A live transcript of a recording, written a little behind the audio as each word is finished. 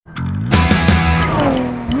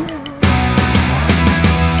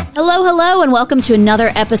Hello, hello, and welcome to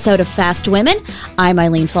another episode of Fast Women. I'm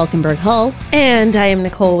Eileen Falkenberg-Hull. And I am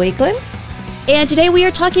Nicole Wakelin. And today we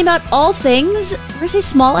are talking about all things, we're going to say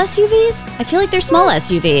small SUVs? I feel like they're small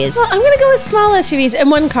SUVs. Well, I'm going to go with small SUVs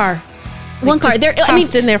and one car. One car. They're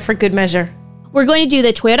tossed in there for good measure. We're going to do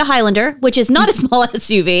the Toyota Highlander, which is not a small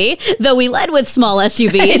SUV, though we led with small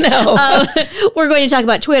SUVs. I know. We're going to talk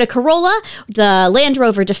about Toyota Corolla, the Land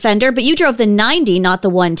Rover Defender, but you drove the 90, not the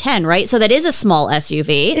 110, right? So that is a small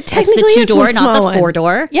SUV. It technically it's the is two-door, not the one.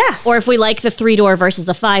 four-door. Yes. Or if we like the three-door versus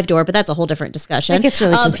the five-door, but that's a whole different discussion. It gets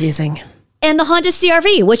really confusing. And the Honda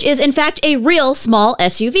CR-V, which is in fact a real small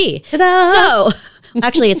SUV. Ta-da! So,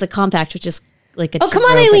 actually, it's a compact, which is like a Oh, come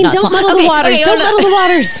on, Eileen, don't muddle the waters. Don't muddle the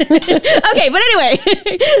waters. Okay, but anyway,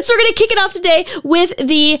 so we're going to kick it off today with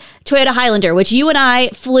the Toyota Highlander, which you and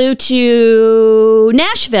I flew to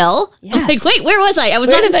Nashville. Yes. Like, wait, where was I? I was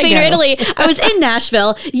not in Spain or Italy. I was in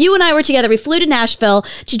Nashville. You and I were together. We flew to Nashville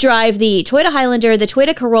to drive the Toyota Highlander, the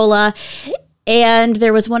Toyota Corolla, and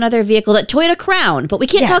there was one other vehicle, that Toyota Crown. But we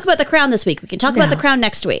can't talk about the Crown this week. We can talk about the Crown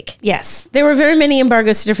next week. Yes. There were very many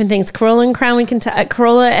embargoes to different things. Corolla and Crown,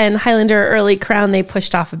 Corolla and Highlander early. Crown, they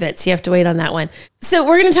pushed off a bit, so you have to wait on that one. So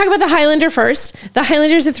we're going to talk about the Highlander first. The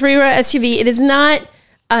Highlander is a three-row SUV. It is not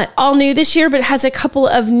all new this year, but it has a couple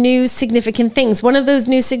of new significant things. One of those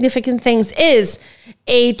new significant things is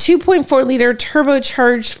a 2.4-liter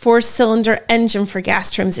turbocharged four-cylinder engine for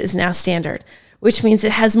gas trims is now standard, which means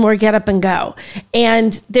it has more get up and go.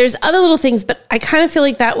 And there's other little things, but I kind of feel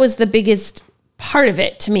like that was the biggest part of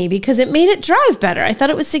it to me because it made it drive better. I thought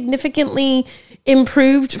it was significantly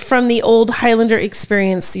improved from the old Highlander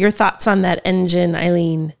experience. Your thoughts on that engine,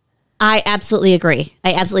 Eileen? I absolutely agree.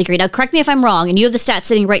 Now, correct me if I'm wrong, and you have the stats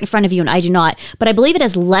sitting right in front of you, and I do not, but I believe it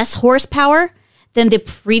has less horsepower than the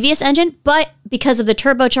previous engine, but because of the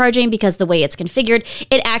turbocharging, because the way it's configured,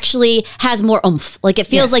 it actually has more oomph. Like, it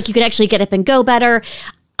feels like you could actually get up and go better.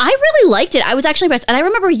 I really liked it. I was actually impressed. And I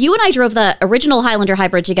remember you and I drove the original Highlander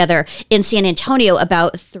hybrid together in San Antonio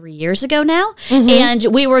about 3 years ago now. Mm-hmm. And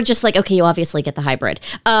we were just like, okay, you obviously get the hybrid.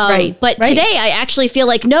 But today I actually feel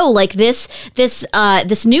like, no, like this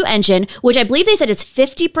new engine, which I believe they said is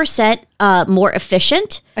 50% more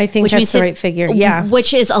efficient. I think that's the right figure. Yeah.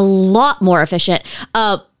 Which is a lot more efficient.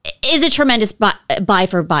 Is a tremendous buy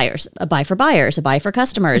for buyers, a buy for buyers, a buy for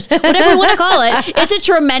customers, whatever you want to call it. It's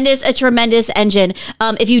a tremendous engine.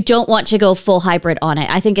 If you don't want to go full hybrid on it,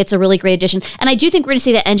 I think it's a really great addition. And I do think we're going to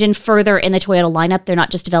see the engine further in the Toyota lineup. They're not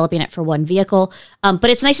just developing it for one vehicle, but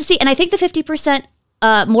it's nice to see. And I think the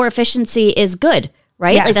 50% more efficiency is good,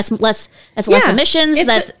 right? Yes. Like that's less emissions.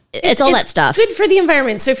 It's all that stuff. Good for the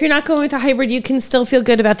environment. So if you're not going with a hybrid, you can still feel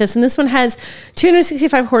good about this. And this one has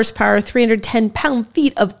 265 horsepower, 310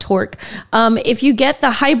 pound-feet of torque. If you get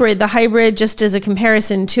the hybrid, just as a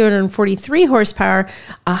comparison, 243 horsepower,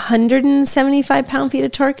 175 pound-feet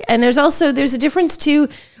of torque. And there's a difference too,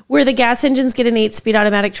 where the gas engines get an 8-speed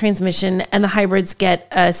automatic transmission and the hybrids get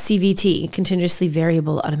a CVT, continuously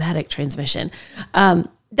variable automatic transmission.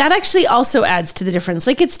 That actually also adds to the difference.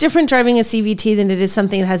 Like, it's different driving a CVT than it is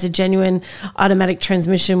something that has a genuine automatic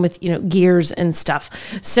transmission with, gears and stuff.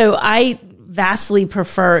 So I vastly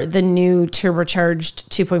prefer the new turbocharged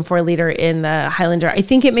 2.4 liter in the Highlander. I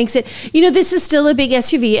think it makes it, this is still a big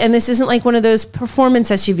SUV, and this isn't like one of those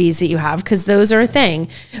performance SUVs that you have, because those are a thing,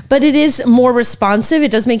 but it is more responsive.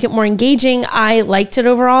 It does make it more engaging. I liked it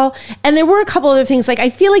overall. And there were a couple other things. Like, I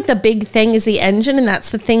feel like the big thing is the engine, and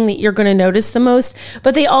that's the thing that you're going to notice the most,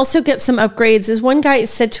 but they also get some upgrades. As one guy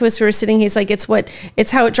said to us, we were sitting, he's like,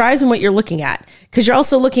 it's how it drives and what you're looking at, because you're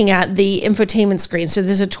also looking at the infotainment screen. So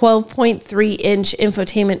there's a 12.3-inch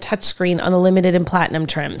infotainment touchscreen on the limited and platinum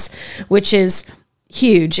trims, which is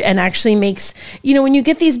huge and actually makes, when you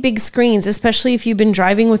get these big screens, especially if you've been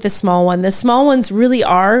driving with the small ones really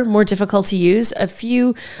are more difficult to use.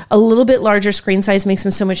 A little bit larger screen size makes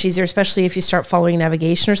them so much easier, especially if you start following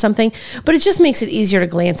navigation or something, but it just makes it easier to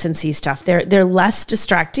glance and see stuff. They're less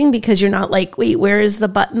distracting because you're not like, wait, where is the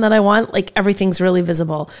button that I want? Like, everything's really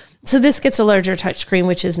visible. So this gets a larger touchscreen,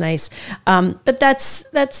 which is nice. But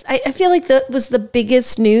I feel like that was the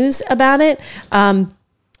biggest news about it.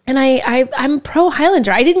 And I'm pro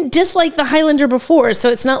Highlander. I didn't dislike the Highlander before, so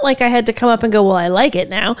it's not like I had to come up and go, well, I like it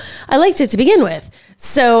now. I liked it to begin with.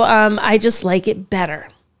 So I just like it better.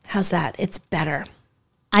 How's that? It's better.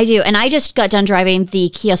 I do. And I just got done driving the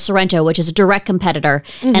Kia Sorento, which is a direct competitor.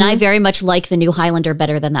 Mm-hmm. And I very much like the new Highlander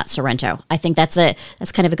better than that Sorento. I think that's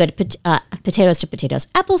kind of a good potatoes to potatoes,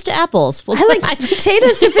 apples to apples. I like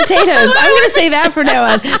potatoes to potatoes. I'm going to say that from now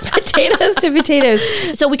on. Potatoes to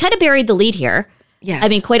potatoes. So we kind of buried the lead here. Yes. I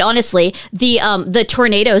mean, quite honestly, the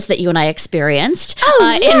tornadoes that you and I experienced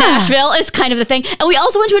yeah. in Nashville is kind of the thing. And we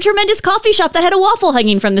also went to a tremendous coffee shop that had a waffle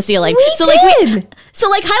hanging from the ceiling. We did. So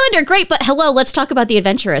Highlander, great, but hello, let's talk about the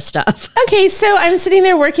adventurous stuff. Okay, so I'm sitting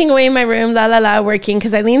there working away in my room, working,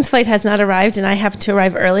 because Eileen's flight has not arrived, and I happened to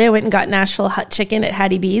arrive early. I went and got Nashville hot chicken at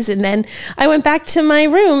Hattie B's, and then I went back to my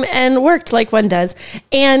room and worked like one does.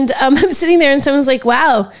 And I'm sitting there, and someone's like,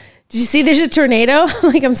 wow, did you see there's a tornado?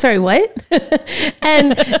 I'm like, I'm sorry, what?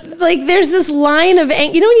 And like, there's this line of,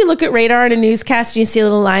 when you look at radar in a newscast, and you see a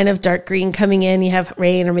little line of dark green coming in, you have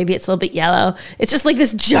rain, or maybe it's a little bit yellow. It's just like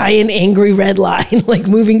this giant angry red line, like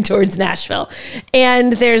moving towards Nashville.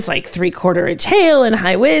 And there's like 3/4 inch hail and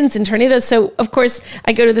high winds and tornadoes. So of course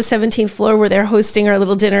I go to the 17th floor where they're hosting our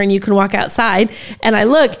little dinner, and you can walk outside, and I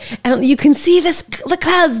look and you can see the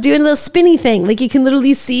clouds doing a little spinny thing. Like you can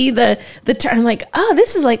literally see the I'm like, oh,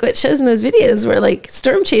 this is like what shows in those videos where like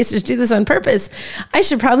storm chasers do this on purpose. I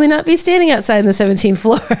should probably not be standing outside in the 17th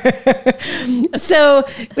floor. So,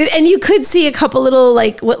 and you could see a couple little,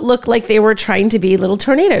 like what looked like they were trying to be little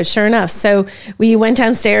tornadoes, sure enough. So we went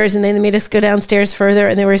downstairs, and then they made us go downstairs further,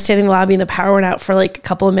 and they were standing in the lobby, and the power went out for like a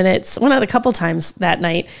couple of minutes. Well, not a couple times that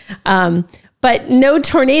night. But no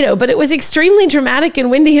tornado, but it was extremely dramatic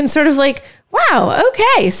and windy, and sort of like, wow,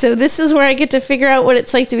 okay, so this is where I get to figure out what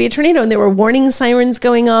it's like to be a tornado. And there were warning sirens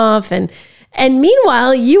going off. And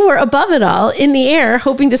meanwhile, you were above it all in the air,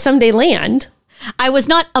 hoping to someday land. I was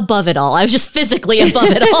not above it all. I was just physically above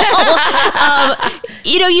it all.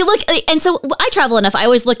 You look, and so I travel enough. I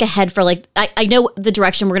always look ahead for like, I know the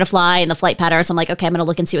direction we're going to fly and the flight pattern. So I'm like, okay, I'm going to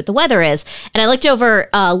look and see what the weather is. And I looked over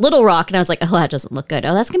Little Rock, and I was like, oh, that doesn't look good.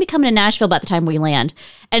 Oh, that's going to be coming to Nashville by the time we land.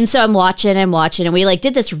 And so I'm watching, and we like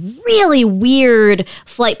did this really weird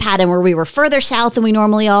flight pattern where we were further south than we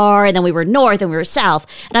normally are, and then we were north and we were south.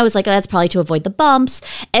 And I was like, oh, that's probably to avoid the bumps.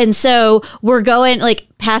 And so we're going like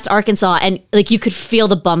past Arkansas, and like you could feel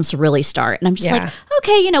the bumps really start. And I'm just like,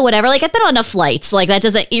 okay, whatever. Like I've been on enough flights. Like that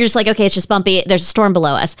doesn't, you're just like, okay, it's just bumpy. There's a storm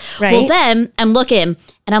below us. Right. Well, then I'm looking,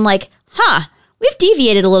 and I'm like, we've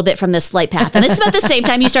deviated a little bit from this flight path. And this is about the same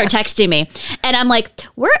time you start texting me. And I'm like,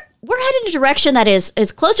 we're headed in a direction that is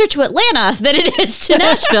closer to Atlanta than it is to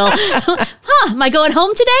Nashville. Am I going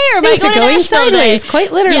home today, or am I going to Nashville today?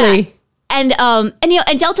 Quite literally. Yeah.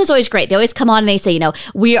 And Delta's always great. They always come on and they say,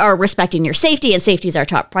 we are respecting your safety, and safety is our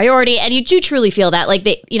top priority. And you do truly feel that. Like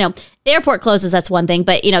the airport closes, that's one thing,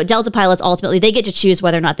 but Delta pilots ultimately they get to choose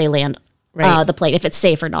whether or not they land the plane, if it's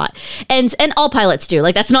safe or not. And all pilots do.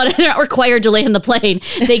 Like that's they're not required to land the plane.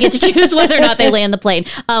 They get to choose whether or not they land the plane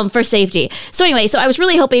for safety. So anyway, I was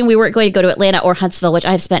really hoping we weren't going to go to Atlanta or Huntsville, which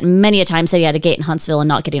I have spent many a time sitting at a gate in Huntsville and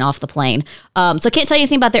not getting off the plane. So I can't tell you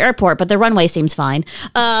anything about the airport, but the runway seems fine.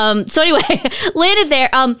 So anyway, landed there.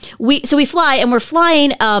 We fly, and we're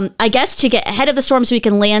flying, I guess, to get ahead of the storm so we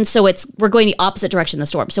can land. So we're going the opposite direction of the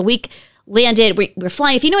storm. So we landed, we're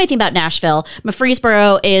flying. If you know anything about Nashville,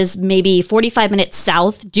 Murfreesboro is maybe 45 minutes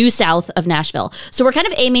due south of Nashville. So we're kind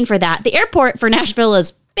of aiming for that. The airport for Nashville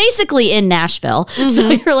is basically in Nashville. Mm-hmm. So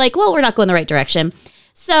you're like, well, we're not going the right direction.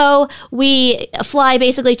 So we fly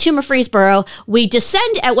basically to Murfreesboro. We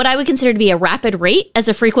descend at what I would consider to be a rapid rate as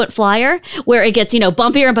a frequent flyer, where it gets,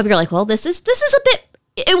 bumpier and bumpier. You're like, well, this is a bit.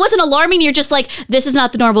 It wasn't alarming. You're just like, this is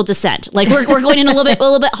not the normal descent. Like we're going in a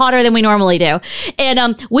little bit hotter than we normally do.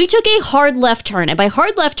 And we took a hard left turn. And by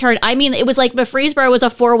hard left turn, I mean, it was like Murfreesboro was a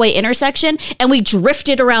 4-way intersection, and we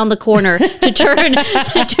drifted around the corner to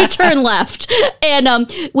turn left. And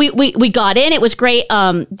we got in. It was great.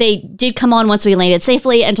 They did come on once we landed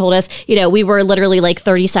safely and told us, we were literally like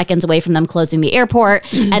 30 seconds away from them closing the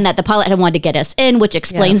airport, and that the pilot had wanted to get us in, which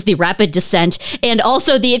explains the rapid descent and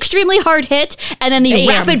also the extremely hard hit, and then the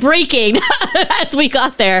rapid braking as we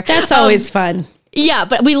got there. That's always fun. Yeah,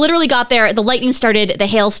 but we literally got there. The lightning started. The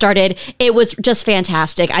hail started. It was just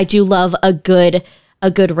fantastic. I do love a good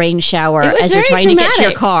rain shower as you're trying to get to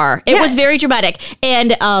your car. It was very dramatic.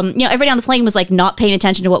 And, everybody on the plane was like not paying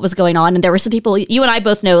attention to what was going on. And there were some people you and I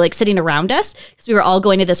both know, like sitting around us because we were all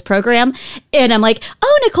going to this program. And I'm like,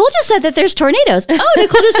 oh, Nicole just said that there's tornadoes. Oh,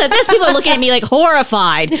 Nicole just said this. People are looking at me like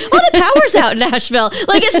horrified. Oh, the power's out in Nashville.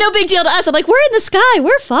 Like it's no big deal to us. I'm like, we're in the sky.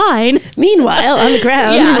 We're fine. Meanwhile, on the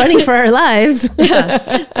ground, running for our lives.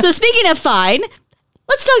 So speaking of fine,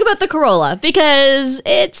 let's talk about the Corolla because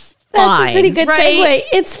it's That's a pretty good segue.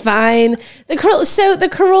 It's fine. The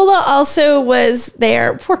Corolla also was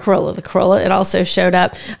there. Poor Corolla. The Corolla. It also showed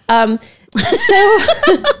up. So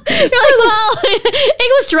you're like, well,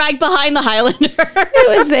 it was dragged behind the Highlander.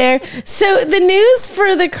 It was there. So the news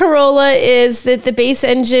for the Corolla is that the base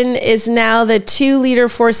engine is now the 2-liter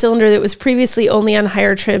 4-cylinder that was previously only on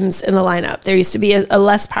higher trims in the lineup. There used to be a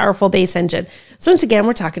less powerful base engine. So once again,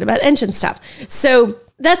 we're talking about engine stuff. So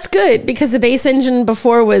that's good because the base engine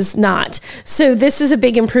before was not. So this is a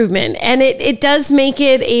big improvement, and it does make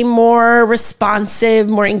it a more responsive,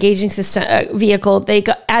 more engaging system vehicle. They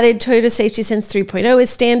added Toyota Safety Sense 3.0 as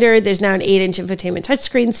standard. There's now an 8-inch infotainment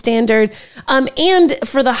touchscreen standard. And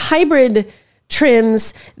for the hybrid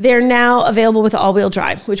trims, they're now available with all-wheel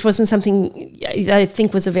drive, which wasn't something I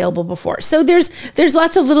think was available before. So there's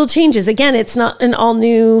lots of little changes. Again, it's not all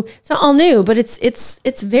new, but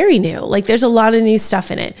it's very new. Like there's a lot of new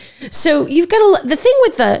stuff in it. So you've got the thing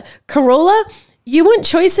with the Corolla, you want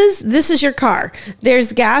choices. This is your car.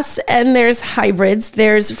 There's gas and there's hybrids.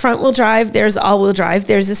 There's front-wheel drive. There's all-wheel drive.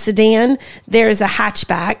 There's a sedan. There's a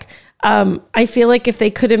hatchback. I feel like if they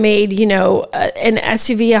could have made, an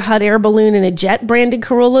SUV, a hot air balloon, and a jet branded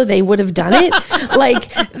Corolla, they would have done it.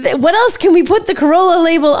 Like, what else can we put the Corolla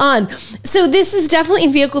label on? So this is definitely a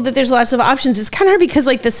vehicle that there's lots of options. It's kind of hard because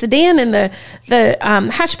like the sedan and the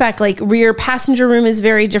hatchback, like rear passenger room is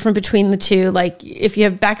very different between the two. Like if you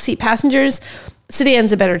have backseat passengers,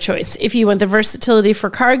 sedan's a better choice. If you want the versatility for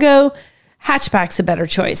cargo, hatchback's a better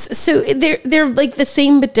choice. So they're like the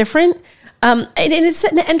same but different. And it's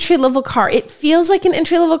an entry-level car. It feels like an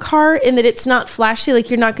entry-level car in that it's not flashy. Like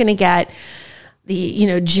you're not going to get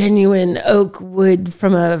the, genuine oak wood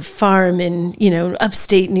from a farm in,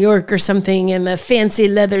 upstate New York or something and the fancy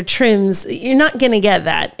leather trims. You're not going to get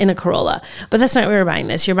that in a Corolla. But that's not why you're buying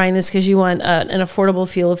this. You're buying this because you want an affordable,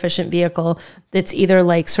 fuel-efficient vehicle that's either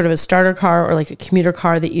like sort of a starter car or like a commuter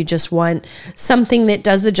car that you just want something that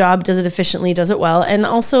does the job, does it efficiently, does it well, and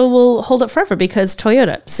also will hold up forever because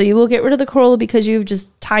Toyota. So you will get rid of the Corolla because you've just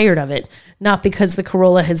tired of it, not because the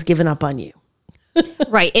Corolla has given up on you.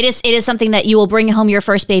 Right. It is something that you will bring home your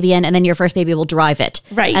first baby in, and then your first baby will drive it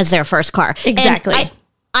as their first car. Exactly.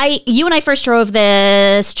 And you and I first drove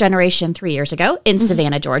this generation 3 years ago in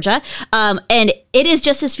Savannah, Georgia. And it is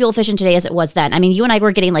just as fuel efficient today as it was then. I mean, you and I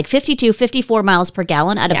were getting like 52, 54 miles per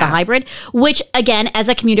gallon out of the hybrid, which again, as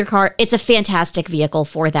a commuter car, it's a fantastic vehicle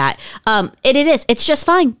for that. It's just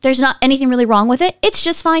fine. There's not anything really wrong with it. It's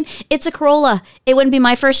just fine. It's a Corolla. It wouldn't be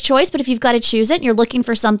my first choice, but if you've got to choose it and you're looking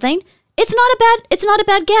for something, it's not a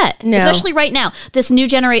bad get. No. Especially right now. This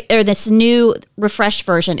new refreshed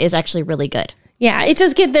version is actually really good. Yeah, it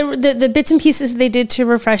does get the bits and pieces they did to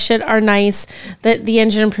refresh it are nice. The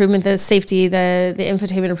engine improvement, the safety, the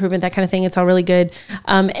infotainment improvement, that kind of thing. It's all really good.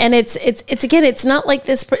 And it's again, it's not like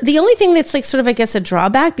this. The only thing that's like sort of, I guess, a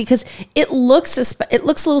drawback because it looks a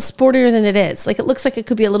little sportier than it is. Like it looks like it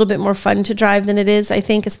could be a little bit more fun to drive than it is. I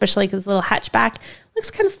think, especially like this little hatchback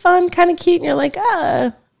looks kind of fun, kind of cute, and you're like,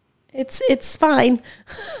 It's fine.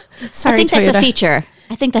 Sorry, I think Toyota. That's a feature.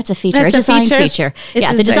 That's a design feature.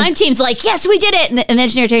 Yeah, the design team's like, yes, we did it. And the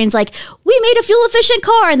engineer team's like, we made a fuel-efficient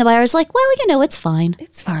car. And the buyer's like, well, it's fine.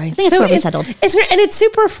 It's fine. I think that's where we settled. It's great. And it's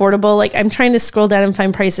super affordable. Like, I'm trying to scroll down and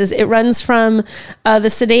find prices. It runs from, the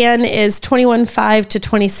sedan is $21,500 to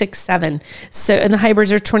 $26,700. So, and the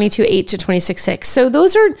hybrids are $22,800 to $26,600. So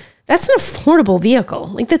that's an affordable vehicle.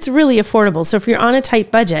 Like, that's really affordable. So if you're on a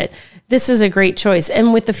tight budget, this is a great choice.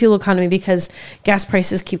 And with the fuel economy, because gas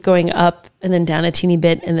prices keep going up and then down a teeny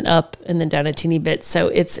bit and then up and then down a teeny bit. So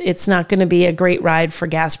it's not going to be a great ride for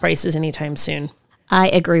gas prices anytime soon. I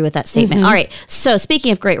agree with that statement. Mm-hmm. All right. So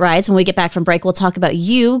speaking of great rides, when we get back from break, we'll talk about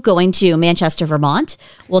you going to Manchester, Vermont.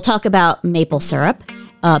 We'll talk about maple syrup.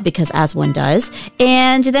 Because as one does.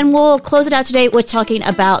 And then we'll close it out today with talking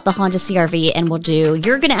about the Honda CR-V, and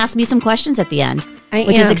you're going to ask me some questions at the end,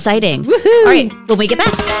 which is exciting. Woo-hoo. All right, when we get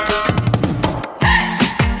back.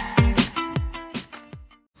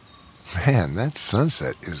 Man, that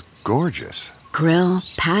sunset is gorgeous. Grill,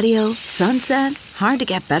 patio, sunset. Hard to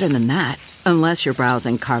get better than that. Unless you're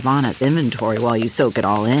browsing Carvana's inventory while you soak it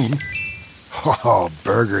all in. Oh,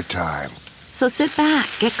 burger time. So sit back,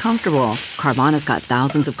 get comfortable. Carvana's got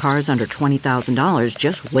thousands of cars under $20,000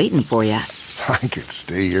 just waiting for you. I could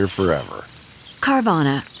stay here forever.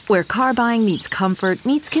 Carvana, where car buying meets comfort,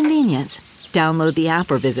 meets convenience. Download the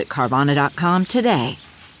app or visit Carvana.com today.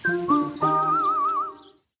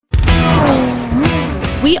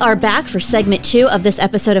 We are back for segment 2 of this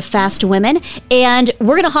episode of Fast Women, and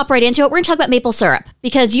we're going to hop right into it. We're going to talk about maple syrup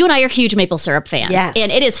because you and I are huge maple syrup fans. Yes.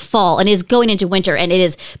 And it is fall and it is going into winter, and it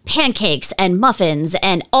is pancakes and muffins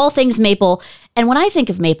and all things maple. And when I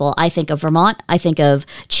think of maple, I think of Vermont. I think of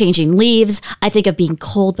changing leaves. I think of being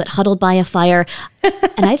cold but huddled by a fire.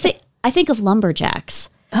 And I think of Lumberjacks.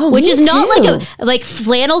 Oh, which is not too. like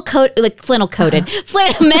flannel coated,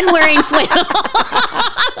 men wearing flannel.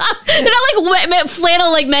 They're not like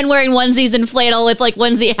flannel, like men wearing onesies and flannel with like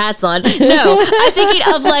onesie hats on. No, I'm thinking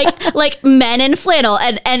of like men in flannel,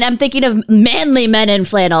 and I'm thinking of manly men in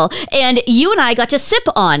flannel. And you and I got to sip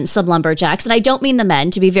on some lumberjacks, and I don't mean the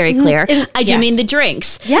men, to be very clear. I do mean the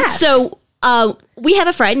drinks. Yes. So we have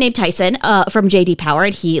a friend named Tyson from JD Power,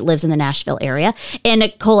 and he lives in the Nashville area. And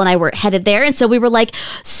Nicole and I were headed there, and so we were like,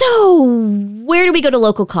 so where do we go to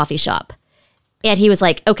local coffee shop? And he was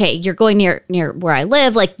like, okay, you're going near where I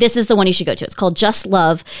live. Like, this is the one you should go to. It's called Just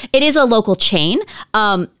Love. It is a local chain.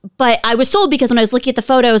 But I was told, because when I was looking at the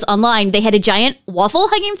photos online, they had a giant waffle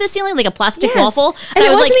hanging from the ceiling, like a plastic waffle. And I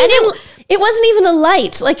was like, it wasn't even a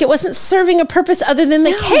light. Like, it wasn't serving a purpose other than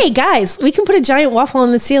like, hey, guys, we can put a giant waffle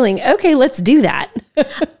on the ceiling. Okay, let's do that.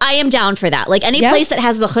 I am down for that. Like, any place that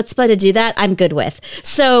has the chutzpah to do that, I'm good with.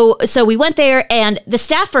 So we went there, and the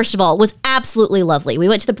staff, first of all, was absolutely lovely. We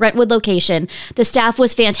went to the Brentwood location. The staff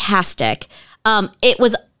was fantastic. It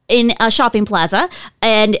was in a shopping plaza,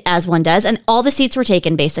 and as one does, and all the seats were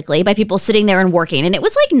taken basically by people sitting there and working. And it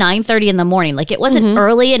was like 9:30 in the morning. Like, it wasn't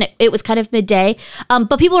early, and it was kind of midday.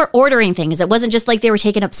 But people were ordering things. It wasn't just like they were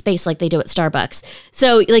taking up space like they do at Starbucks.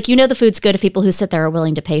 So, like, the food's good if people who sit there are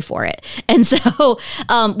willing to pay for it. And so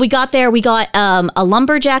we got there. We got a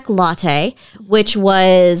lumberjack latte, which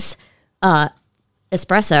was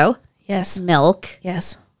espresso. Yes. Milk.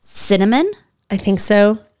 Yes. Cinnamon. I think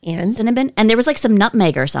so. And cinnamon, and there was like some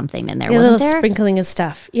nutmeg or something in there, a wasn't little there? sprinkling of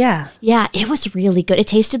stuff. Yeah. Yeah, it was really good. It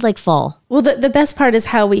tasted like fall. Well, the best part is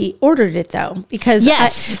how we ordered it, though, because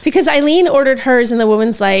Yes. Eileen ordered hers, and the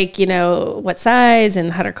woman's like, what size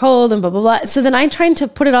and hot or cold and blah, blah, blah. So then I'm trying to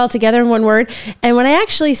put it all together in one word. And what I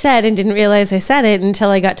actually said, and didn't realize I said it until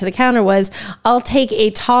I got to the counter, was, I'll take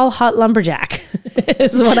a tall, hot lumberjack,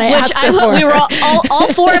 is what I asked her for. We were all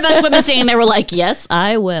four of us women sitting there were like, yes,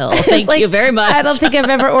 I will. Thank you very much. I don't think I've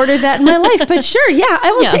ever ordered that in my life, but sure, yeah,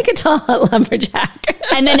 I will take a tall, hot lumberjack.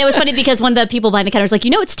 And then it was funny because one of the people behind the counter was like,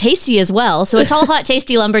 it's tasty as well. So a tall, hot,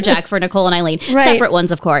 tasty lumberjack for Nicole and Eileen. Right. Separate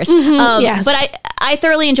ones, of course. Yes. But I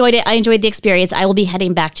thoroughly enjoyed it. I enjoyed the experience. I will be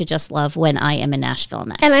heading back to Just Love when I am in Nashville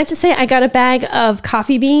next. And I have to say, I got a bag of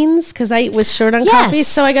coffee beans because I was short on coffee.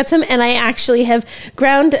 So I got some, and I actually have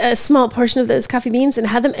ground a small portion of those coffee beans and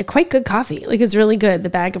had them quite good coffee. Like, it's really good. The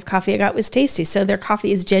bag of coffee I got was tasty. So their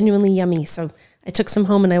coffee is genuinely yummy. So I took some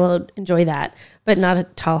home, and I will enjoy that, but not a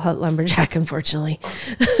tall, hot lumberjack, unfortunately.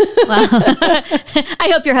 Well, I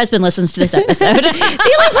hope your husband listens to this episode. The only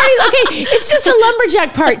part is, okay, it's just the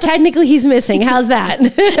lumberjack part. Technically, he's missing. How's that?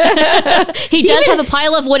 He does have a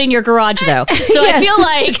pile of wood in your garage, though. So I feel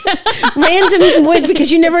like random wood,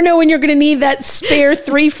 because you never know when you're going to need that spare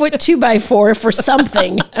 3-foot 2x4 for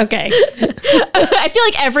something. Okay. I feel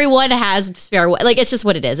like everyone has spare wood. Like, it's just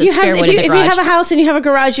what it is. It's spare wood in the garage. If you have a house and you have a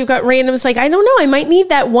garage, you've got randoms. Like, I don't know, I might need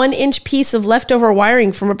that 1-inch piece of leftover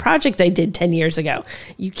wiring from a project I did 10 years ago.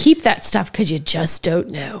 You keep that stuff because you just don't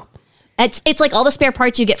know. It's like all the spare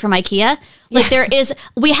parts you get from IKEA. Like,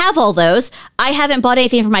 we have all those. I haven't bought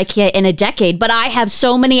anything from IKEA in a decade, but I have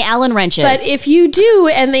so many Allen wrenches. But if you do,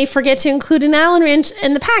 and they forget to include an Allen wrench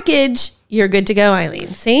in the package, you're good to go,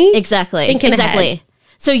 Eileen. See? Exactly. Thinking exactly. Ahead.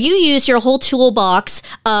 So you used your whole toolbox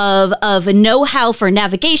of know-how for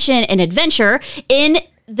navigation and adventure in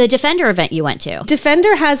the Defender event you went to.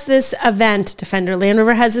 Defender has this event, Defender Land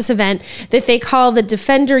Rover has this event that they call the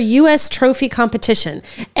Defender US Trophy Competition.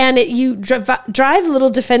 And you drive little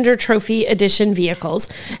Defender Trophy Edition vehicles,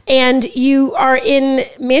 and you are in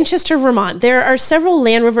Manchester, Vermont. There are several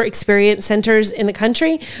Land Rover experience centers in the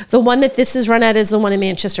country. The one that this is run at is the one in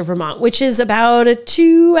Manchester, Vermont, which is about a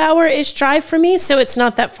 2-hour-ish drive for me, so it's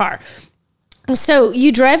not that far. So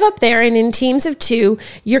you drive up there, and in teams of 2,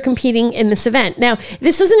 you're competing in this event. Now,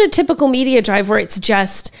 this isn't a typical media drive where it's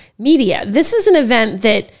just media. This is an event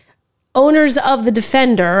that owners of the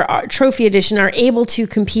Defender Trophy Edition are able to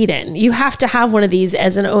compete in. You have to have one of these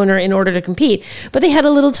as an owner in order to compete. But they had a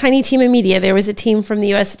little tiny team of media. There was a team from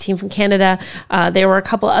the US, a team from Canada. There were a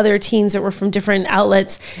couple other teams that were from different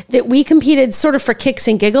outlets that we competed sort of for kicks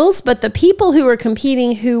and giggles. But the people who were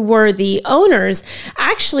competing, who were the owners,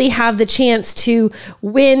 actually have the chance to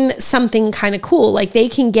win something kind of cool. Like, they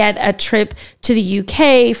can get a trip to the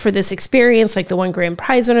UK for this experience, like the one grand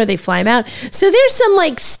prize winner. They fly them out. So there's some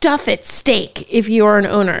like stuff at stake if you are an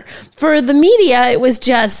owner. For the media, it was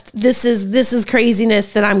just, this is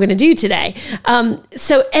craziness that I'm going to do today. And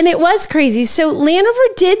it was crazy. So Land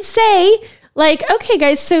Rover did say, like, okay,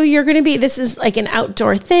 guys, so you're going to be, this is like an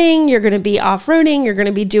outdoor thing. You're going to be off-roading. You're going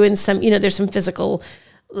to be doing some, there's some physical,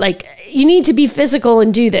 like, you need to be physical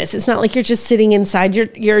and do this. It's not like you're just sitting inside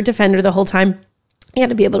your Defender the whole time. You got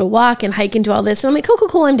to be able to walk and hike and do all this. And I'm like,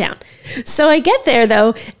 cool, I'm down. So I get there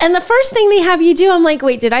though. And the first thing they have you do, I'm like,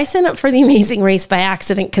 wait, did I sign up for the Amazing Race by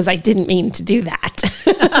accident? Because I didn't mean to do that.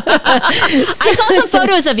 I saw some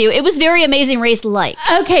photos of you. It was very Amazing Race-like.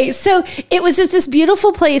 Okay, so it was at this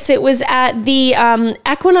beautiful place. It was at the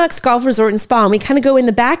Equinox Golf Resort and Spa. And we kind of go in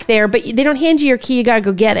the back there, but they don't hand you your key. You got to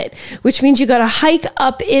go get it, which means you got to hike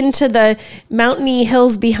up into the mountainy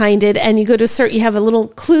hills behind it. And you go to you have a little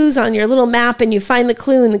clues on your little map, and you find the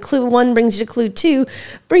clue, and the clue 1 brings you to clue 2,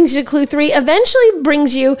 brings you to clue 3, eventually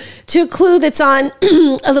brings you to a clue that's on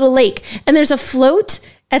a little lake. And there's a float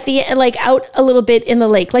at the like out a little bit in the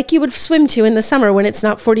lake, like you would swim to in the summer when it's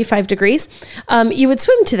not 45 degrees. You would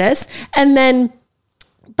swim to this, and then,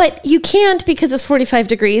 but you can't because it's 45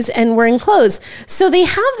 degrees and we're in clothes. So they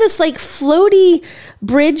have this like floaty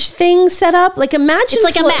bridge thing set up. Like imagine it's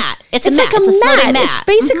like a mat. It's a like mat. a floating mat. It's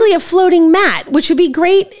basically a floating mat, which would be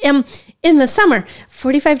great in the summer.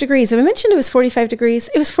 45 degrees. Have I mentioned it was 45 degrees?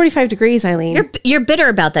 It was 45 degrees, Eileen. You're bitter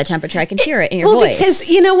about that temperature. I can hear it in your voice. Because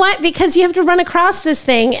you know what? Because you have to run across this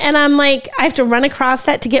thing. And I'm like, I have to run across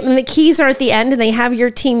that to get them. The keys are at the end, and they have your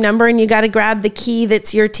team number, and you got to grab the key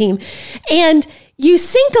that's your team. And you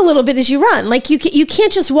sink a little bit as you run. Like you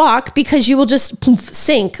can't just walk, because you will just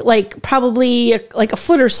sink like probably like a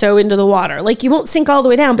foot or so into the water. Like you won't sink all the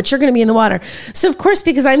way down, but you're going to be in the water. So of course,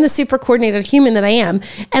 because I'm the super coordinated human that I am,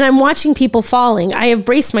 and I'm watching people falling, I have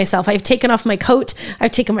braced myself. I've taken off my coat.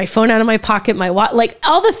 I've taken my phone out of my pocket. Like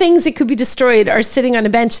all the things that could be destroyed are sitting on a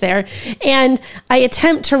bench there. And I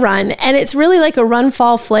attempt to run, and it's really like a run,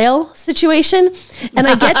 fall, flail situation. And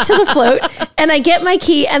I get to the float, and I get my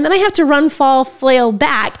key, and then I have to run, fall, flail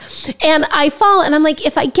back, and I fall, and I'm like,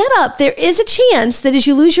 if I get up, there is a chance that as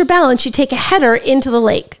you lose your balance, you take a header into the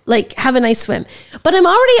lake, like have a nice swim. But I'm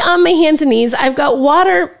already on my hands and knees. I've got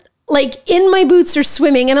water like in my boots are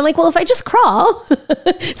swimming, and I'm like, well, if I just crawl,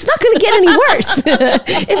 it's not going to get any worse.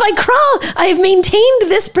 If I crawl, I have maintained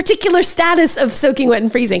this particular status of soaking wet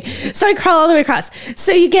and freezing. So I crawl all the way across.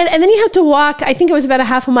 So and then you have to walk, I think it was about a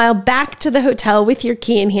half a mile back to the hotel with your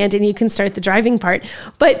key in hand, and you can start the driving part.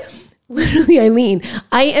 But literally, Eileen,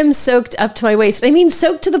 I am soaked up to my waist. I mean,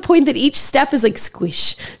 soaked to the point that each step is like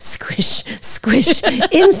squish, squish, squish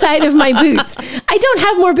inside of my boots. I don't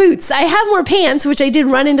have more boots. I have more pants, which I did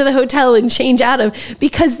run into the hotel and change out of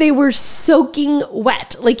because they were soaking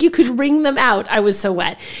wet. Like you could wring them out. I was so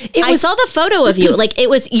wet. I saw the photo of you.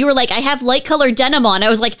 You were like, I have light colored denim on. I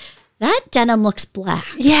was like, that denim looks black.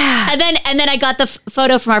 Yeah. And then I got the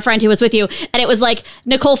photo from our friend who was with you, and it was like,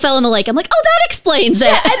 Nicole fell in the lake. I'm like, oh, that explains it.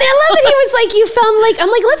 Yeah, and I love that he was like, you fell in the lake. I'm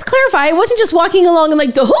like, let's clarify. I wasn't just walking along and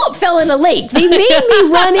like the hoop fell in a lake. They made me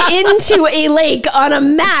run into a lake on a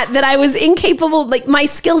mat that I was incapable. Like my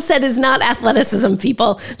skill set is not athleticism,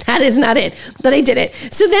 people. That is not it. But I did it.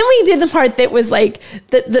 So then we did the part that was like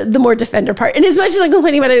the more defender part. And as much as I'm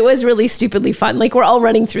complaining about it, it was really stupidly fun. Like we're all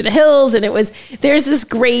running through the hills, and there's this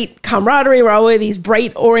great camaraderie. We're all wearing these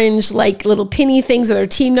bright orange, like little pinny things with our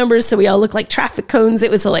team numbers. So we all look like traffic cones. It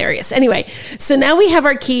was hilarious. Anyway, so now we have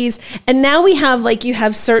our keys, and now we have like, you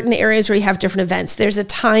have certain areas where you have different events. There's a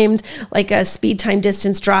timed, like a speed, time,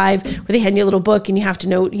 distance drive where they hand you a little book, and you have to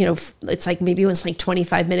know, it's like maybe it's like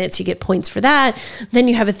 25 minutes, you get points for that. Then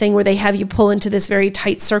you have a thing where they have you pull into this very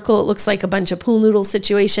tight circle. It looks like a bunch of pool noodle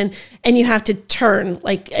situation, and you have to turn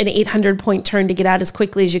like an 800 point turn to get out as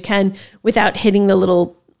quickly as you can without hitting the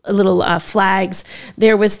little flags.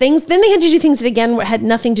 There was things, then they had to do things that again had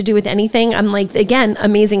nothing to do with anything. I'm like, again,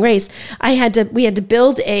 Amazing Race. We had to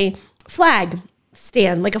build a flag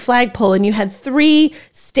stand, like a flagpole, and you had 3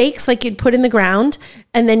 stakes like you'd put in the ground,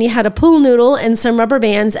 and then you had a pool noodle and some rubber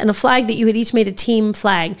bands and a flag that you had each made a team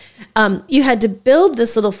flag. You had to build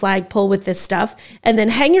this little flagpole with this stuff, and then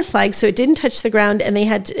hang your flag so it didn't touch the ground, and it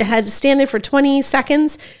had to stand there for 20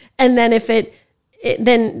 seconds, and then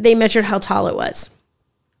then they measured how tall it was.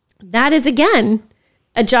 That is, again,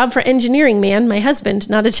 a job for engineering, man, my husband,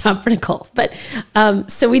 not a job for Nicole. But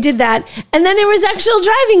so we did that. And then there was actual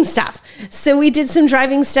driving stuff. So we did some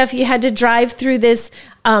driving stuff. You had to drive through this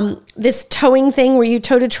towing thing where you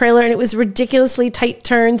towed a trailer, and it was ridiculously tight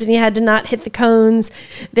turns, and you had to not hit the cones.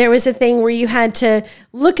 There was a thing where you had to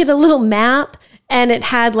look at a little map, and it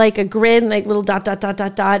had like a grid, like little dot, dot, dot,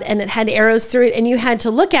 dot, dot, and it had arrows through it. And you had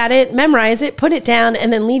to look at it, memorize it, put it down,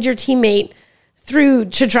 and then lead your teammate through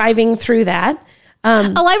to driving through that.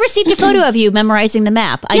 I received a photo of you memorizing the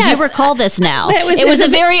map. I do recall this now. It was a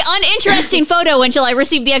very uninteresting photo until I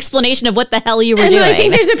received the explanation of what the hell you were doing. I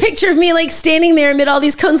think there's a picture of me like standing there amid all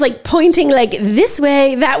these cones, like pointing like this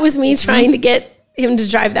way. That was me trying to get him to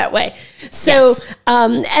drive that way. So, yes.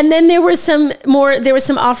 And then there was some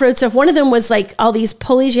off-road stuff. One of them was like all these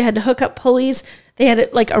pulleys. You had to hook up pulleys They had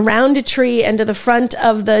it like around a tree and to the front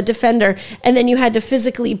of the Defender. And then you had to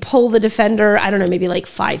physically pull the Defender, I don't know, maybe like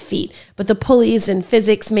 5 feet. But the pulleys and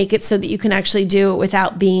physics make it so that you can actually do it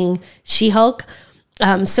without being She-Hulk.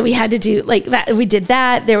 So we had to do like that. We did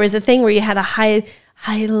that. There was a thing where you had a high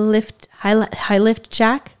lift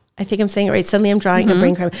jack. I think I'm saying it right. Suddenly I'm drawing a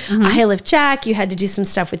brain cramp. A high lift jack. You had to do some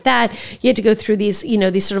stuff with that. You had to go through these,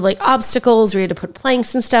 these sort of like obstacles where you had to put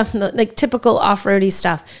planks and stuff, and like typical off-roady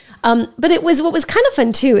stuff. But what was kind of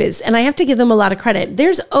fun too is, and I have to give them a lot of credit,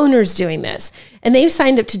 there's owners doing this and they've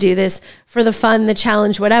signed up to do this for the fun, the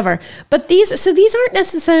challenge, whatever. But these aren't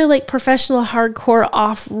necessarily like professional, hardcore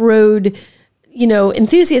off-road,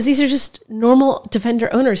 enthusiasts. These are just normal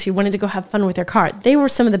Defender owners who wanted to go have fun with their car. They were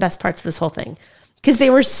some of the best parts of this whole thing because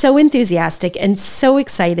they were so enthusiastic and so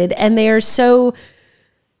excited, and they're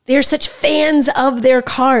such fans of their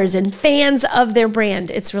cars and fans of their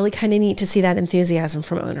brand. It's really kind of neat to see that enthusiasm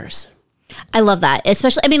from owners. I love that.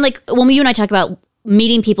 Especially, I mean, like when you and I talk about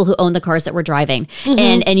meeting people who own the cars that we're driving,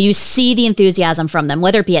 and you see the enthusiasm from them,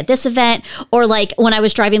 whether it be at this event or like when I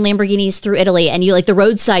was driving Lamborghinis through Italy, and you like the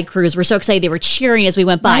roadside crews were so excited. They were cheering as we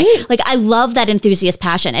went by. Right? Like I love that enthusiast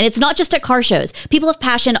passion. And it's not just at car shows. People have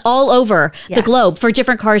passion all over the globe for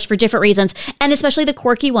different cars for different reasons. And especially the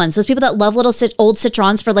quirky ones, those people that love little old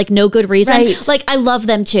Citroens for like no good reason. Right. Like I love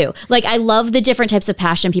them too. Like I love the different types of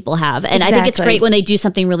passion people have. And I think it's great when they do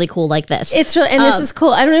something really cool like this. It's really, and this is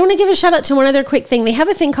cool. I want to give a shout out to one other quick thing. They have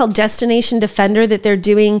a thing called Destination Defender that they're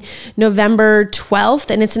doing November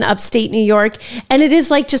 12th, and it's in upstate New York. And it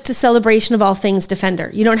is like just a celebration of all things Defender.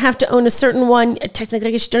 You don't have to own a certain one.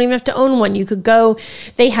 Technically, you don't even have to own one. You could go.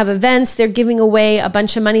 They have events. They're giving away a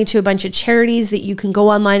bunch of money to a bunch of charities that you can go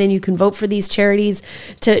online and you can vote for these charities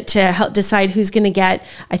to help decide who's going to get.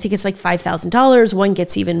 I think it's like $5,000. One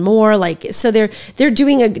gets even more. Like so, they're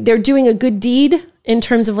doing a good deed in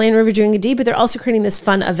terms of Land Rover doing a deed, but they're also creating this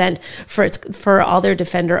fun event for all their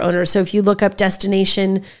Defender owners. So if you look up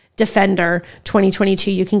Destination Defender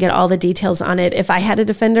 2022, you can get all the details on it. If I had a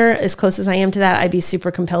Defender as close as I am to that, I'd be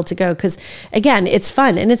super compelled to go because, again, it's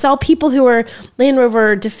fun. And it's all people who are Land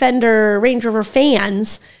Rover, Defender, Range Rover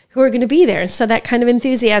fans who are going to be there. So that kind of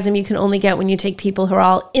enthusiasm you can only get when you take people who are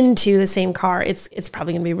all into the same car. It's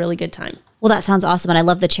probably going to be a really good time. Well, that sounds awesome. And I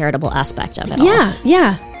love the charitable aspect of it all.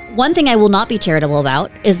 Yeah. One thing I will not be charitable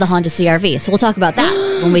about is the Honda CR-V. So we'll talk about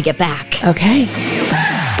that when we get back. Okay.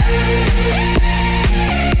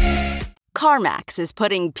 CarMax is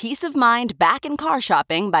putting peace of mind back in car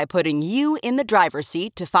shopping by putting you in the driver's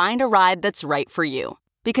seat to find a ride that's right for you.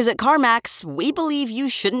 Because at CarMax, we believe you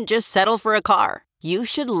shouldn't just settle for a car. You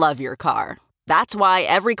should love your car. That's why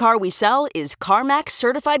every car we sell is CarMax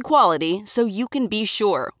certified quality, so you can be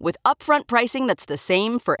sure with upfront pricing that's the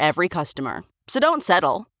same for every customer. So don't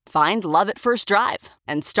settle. Find love at first drive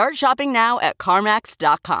and start shopping now at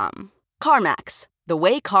CarMax.com. CarMax, the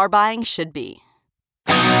way car buying should be.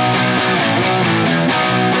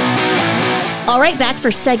 All right, back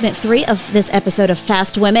for segment 3 of this episode of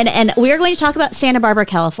Fast Women. And we are going to talk about Santa Barbara,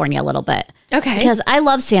 California a little bit. Okay. Because I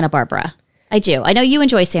love Santa Barbara. I do. I know you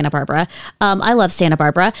enjoy Santa Barbara. I love Santa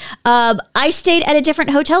Barbara. I stayed at a different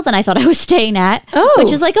hotel than I thought I was staying at,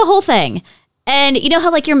 which is like a whole thing. And you know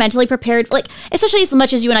how like you're mentally prepared, like especially as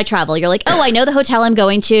much as you and I travel, you're like, oh, I know the hotel I'm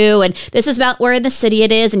going to, and this is about where in the city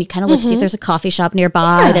it is, and you kind of look to see if there's a coffee shop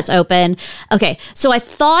nearby that's open. Okay, so I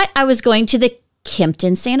thought I was going to the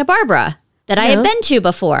Kimpton Santa Barbara that I had been to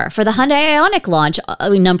before for the Hyundai Ioniq launch a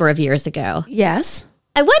number of years ago. Yes.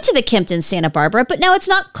 I went to the Kimpton Santa Barbara, but now it's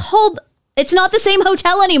not the same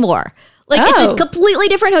hotel anymore. Like it's a completely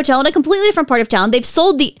different hotel in a completely different part of town. They've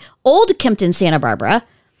sold the old Kimpton Santa Barbara,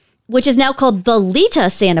 which is now called the Lita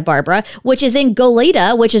Santa Barbara, which is in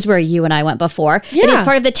Goleta, which is where you and I went before. Yeah. It is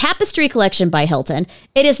part of the Tapestry Collection by Hilton.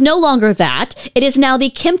 It is no longer that. It is now the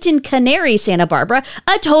Kimpton Canary Santa Barbara,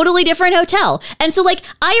 a totally different hotel. And so, like,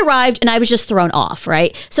 I arrived and I was just thrown off,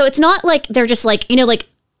 right? So it's not like they're just like, you know, like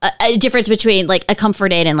a difference between like a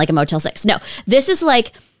Comfort Inn and like a Motel 6. No, this is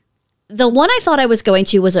like the one I thought I was going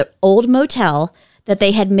to was an old motel that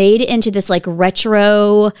they had made into this like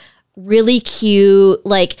retro, really cute,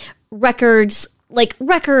 like records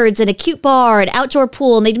and a cute bar and outdoor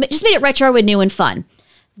pool, and they just made it retro and new and fun.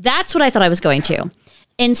 That's what I thought I was going to.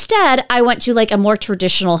 Instead, I went to like a more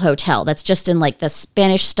traditional hotel that's just in like the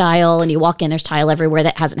Spanish style, and you walk in, there's tile everywhere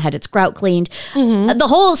that hasn't had its grout cleaned. Mm-hmm. The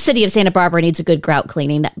whole city of Santa Barbara needs a good grout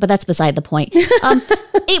cleaning, but that's beside the point.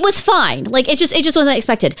 It was fine. Like it just wasn't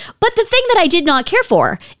expected. But the thing that I did not care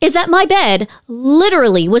for is that my bed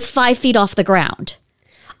literally was 5 feet off the ground.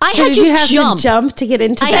 Did you have to jump to get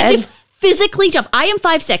into bed? I had to physically jump. I am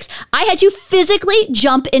 5'6". I had to physically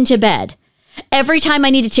jump into bed. every time I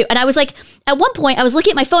needed to. And I was like, at one point I was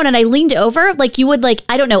looking at my phone and I leaned over like you would like,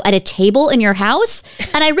 I don't know, at a table in your house.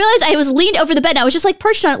 And I realized I was leaned over the bed and I was just like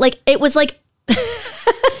perched on it. Like it was like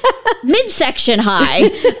midsection high.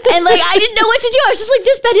 And like, I didn't know what to do. I was just like,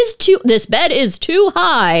 this bed is too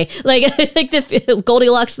high. Like the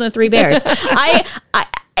Goldilocks and the Three Bears.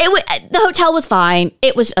 The hotel was fine.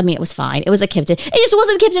 It was fine. It was a Kimpton. It just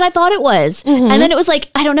wasn't the Kimpton I thought it was. Mm-hmm. And then it was like,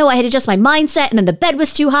 I don't know, I had to adjust my mindset and then the bed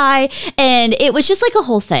was too high. And it was just like a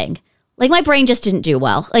whole thing. Like my brain just didn't do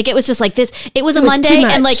well. Like it was just like this, it was a Monday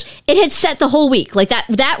and like it had set the whole week. Like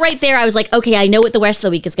that right there, I was like, okay, I know what the rest of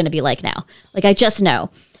the week is going to be like now. Like I just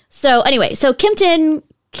know. So anyway, so Kimpton,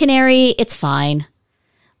 Canary, it's fine.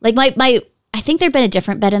 Like I think there'd been a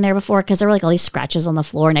different bed in there before because there were like all these scratches on the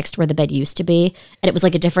floor next to where the bed used to be. And it was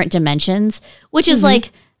like a different dimensions, which is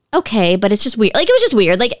like, okay, but it's just weird. Like it was just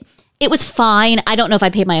weird. Like it was fine. I don't know if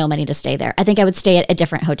I'd pay my own money to stay there. I think I would stay at a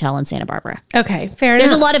different hotel in Santa Barbara. Okay, fair enough.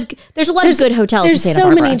 There's a lot of good hotels in Santa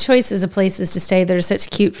Barbara. There's so many choices of places to stay. There's such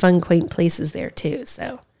cute, fun, quaint places there too.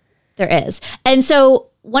 So there is. And so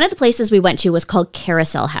one of the places we went to was called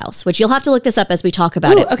Carousel House, which you'll have to look this up as we talk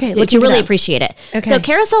about it. Okay, but you really appreciate it. Okay. So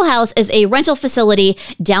Carousel House is a rental facility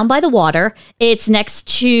down by the water. It's next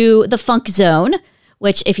to the Funk Zone,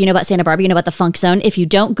 which if you know about Santa Barbara, you know about the Funk Zone. If you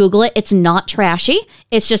don't, Google it. It's not trashy.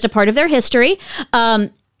 It's just a part of their history.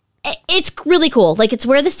 It's really cool. Like it's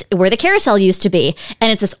where the carousel used to be.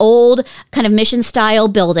 And it's this old kind of mission style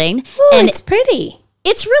building. Ooh, and it's pretty.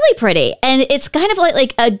 It's really pretty. And it's kind of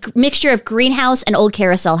like a mixture of greenhouse and old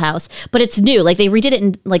carousel house, but it's new. Like they redid it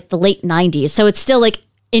in like the late 90s. So it's still like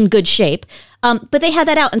in good shape. But they had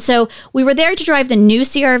that out. And so we were there to drive the new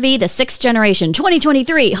CRV, the 6th generation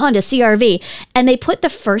 2023 Honda CRV. And they put the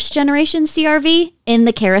 1st generation CRV in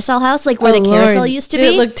the carousel house, like where the carousel used to be.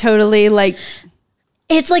 Did it look totally like...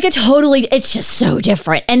 It's like it's just so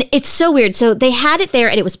different. And it's so weird. So they had it there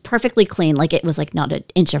and it was perfectly clean. Like it was like not an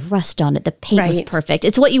inch of rust on it. The paint was perfect.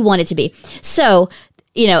 It's what you want it to be. So,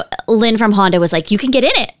 you know, Lynn from Honda was like, you can get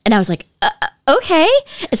in it. And I was like, okay.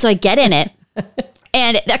 And so I get in it.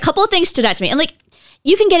 And a couple of things stood out to me. And like,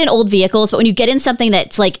 you can get in old vehicles, but when you get in something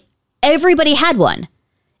that's like, everybody had one.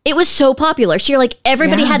 It was so popular. So you're like,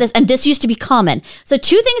 everybody had this, and this used to be common. So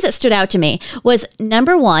 2 things that stood out to me was,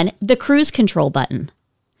 number 1, the cruise control button.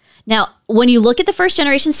 Now, when you look at the 1st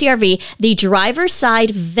generation CRV, the driver's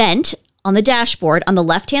side vent on the dashboard on the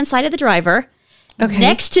left-hand side of the driver,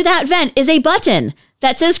 next to that vent is a button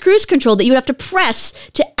that says cruise control that you would have to press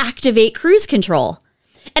to activate cruise control.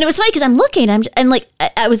 And it was funny because I'm looking and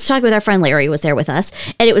I was talking with our friend Larry who was there with us,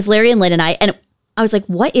 and it was Larry and Lynn and I was like,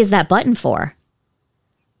 what is that button for?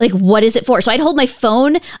 Like, what is it for? So I'd hold my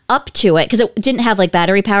phone up to it because it didn't have like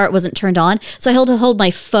battery power. It wasn't turned on. So I hold my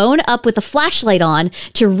phone up with the flashlight on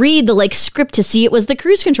to read the like script to see it was the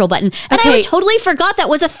cruise control button. And I totally forgot that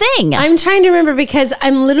was a thing. I'm trying to remember because I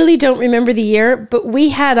literally don't remember the year, but we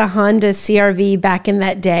had a Honda CRV back in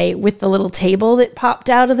that day with the little table that popped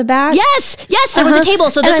out of the back. Yes, there was a table.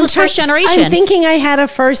 So this was 1st generation. I'm thinking I had a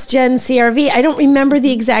 1st gen CRV. I don't remember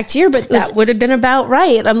the exact year, but that would have been about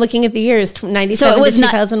right. I'm looking at the years, 97 so it was to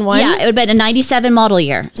 2001. Yeah, it would have been a 97 model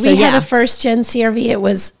year. So we had a 1st gen CRV. It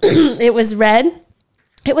was it was red.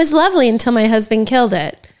 It was lovely until my husband killed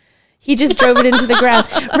it. He just drove it into the ground.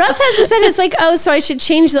 Russ has this bed. It's like, oh, so I should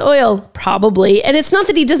change the oil. Probably. And it's not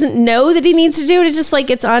that he doesn't know that he needs to do it. It's just like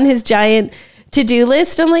it's on his giant to-do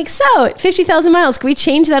list. I'm like, so at 50,000 miles, can we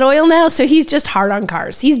change that oil now? So he's just hard on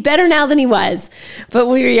cars. He's better now than he was. But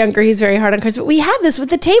when we were younger, he's very hard on cars. But we had this with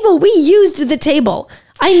the table. We used the table.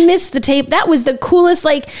 I missed the table. That was the coolest,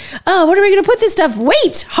 like, oh, what are we going to put this stuff?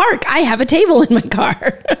 Wait, hark, I have a table in my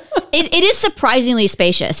car. It is surprisingly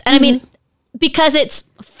spacious. And I mean, because it's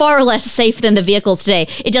far less safe than the vehicles today,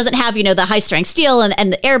 it doesn't have, you know, the high strength steel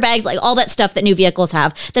and the airbags, like all that stuff that new vehicles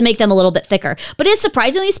have that make them a little bit thicker. But it's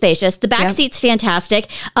surprisingly spacious. The back seat's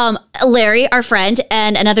fantastic. Larry, our friend,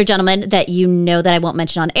 and another gentleman that you know that I won't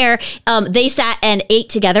mention on air, they sat and ate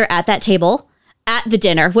together at that table at the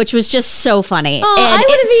dinner, which was just so funny. Oh, I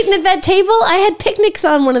would have eaten at that table. I had picnics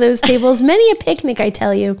on one of those tables. Many a picnic, I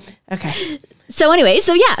tell you. Okay. So anyway,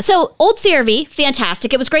 so old CRV,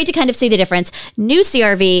 fantastic. It was great to kind of see the difference. New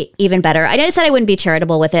CRV, even better. I said I wouldn't be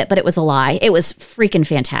charitable with it, but it was a lie. It was freaking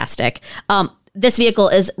fantastic. This vehicle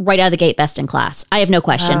is right out of the gate best in class. I have no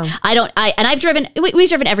question. We've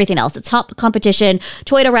driven everything else. It's top competition,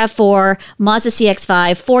 Toyota RAV4, Mazda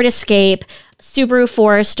CX-5, Ford Escape, Subaru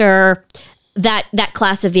Forester, that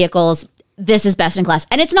class of vehicles. this is best in class.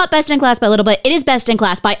 And it's not best in class by a little bit. It is best in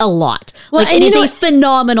class by a lot. Well, like, it is a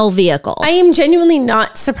phenomenal vehicle. I am genuinely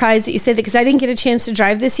not surprised that you say that, because I didn't get a chance to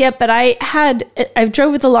drive this yet, but I've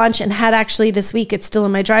drove with the launch and had actually this week, it's still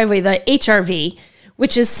in my driveway, the HRV,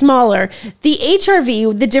 which is smaller. The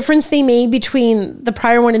HRV, the difference they made between the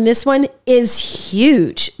prior one and this one is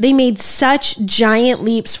huge. They made such giant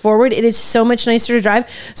leaps forward. It is so much nicer to drive.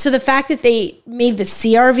 So the fact that they made the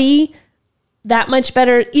CRV that much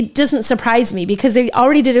better, it doesn't surprise me, because they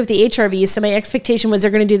already did it with the HRV. So my expectation was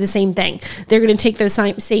they're going to do the same thing. They're going to take those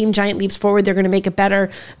same giant leaps forward. They're going to make it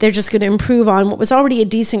better. They're just going to improve on what was already a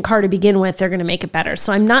decent car to begin with. They're going to make it better.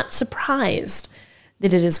 So I'm not surprised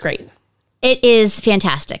that it is great. It is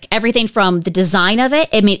fantastic. Everything from the design of it.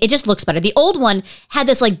 I mean, it just looks better. The old one had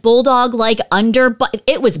this like bulldog-like but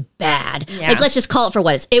it was bad. Yeah. Like, let's just call it for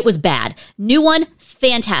what it is. It was bad. New one,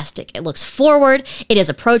 fantastic. It looks forward. It is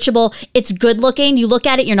approachable. It's good looking. You look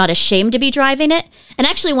at it, you're not ashamed to be driving it. And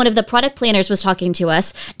actually, one of the product planners was talking to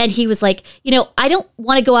us, and he was like, I don't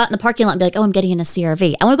want to go out in the parking lot and be like, oh, I'm getting in a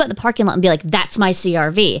CRV. I want to go out in the parking lot and be like, that's my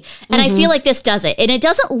CRV. And I feel like this does it. And it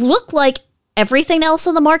doesn't look like everything else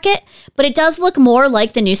on the market, but it does look more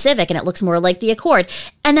like the new Civic, and it looks more like the Accord,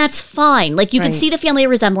 and that's fine. Like, you can see the family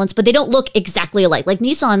resemblance, but they don't look exactly alike. Like,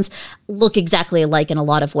 Nissans look exactly alike in a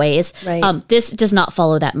lot of ways. Right. This does not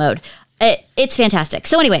follow that mode. It's fantastic.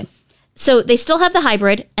 So anyway, so they still have the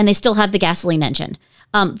hybrid and they still have the gasoline engine.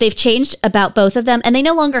 They've changed about both of them, and they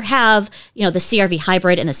no longer have, the CRV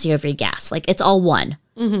hybrid and the CRV gas. Like, it's all one.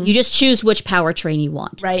 Mm-hmm. You just choose which powertrain you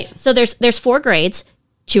want. Right. So there's 4 grades.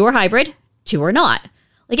 2 are hybrid, 2 are not.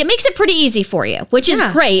 Like, it makes it pretty easy for you, which is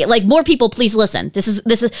great. Like, more people, please listen. This is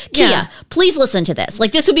Kia. Yeah. Please listen to this.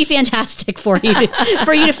 Like, this would be fantastic for you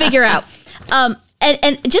to figure out.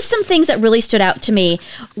 And just some things that really stood out to me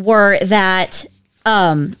were that,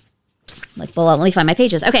 let me find my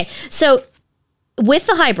pages. Okay, so with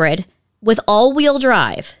the hybrid, with all-wheel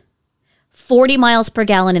drive, 40 miles per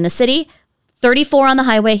gallon in the city, 34 on the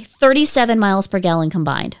highway, 37 miles per gallon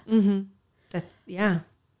combined. Mm-hmm. Yeah.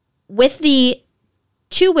 With the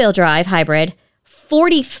 2-wheel drive hybrid,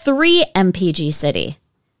 43 mpg city,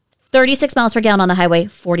 36 miles per gallon on the highway,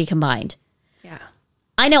 40 combined. Yeah.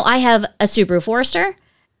 I know I have a Subaru Forester.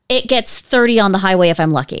 It gets 30 on the highway if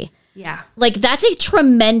I'm lucky. Yeah. Like, that's a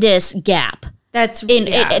tremendous gap. That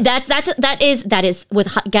is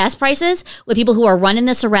with gas prices, with people who are running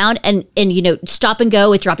this around and stop and go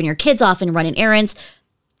with dropping your kids off and running errands.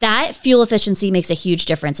 That fuel efficiency makes a huge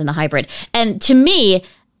difference in the hybrid. And to me,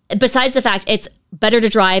 besides the fact it's better to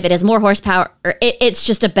drive, it has more horsepower, it's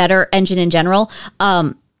just a better engine in general.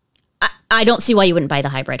 I don't see why you wouldn't buy the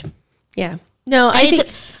hybrid. Yeah. No, I think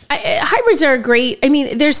hybrids are great. I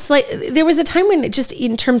mean, there was a time when just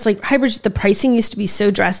in terms like hybrids, the pricing used to be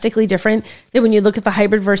so drastically different that when you look at the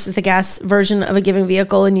hybrid versus the gas version of a given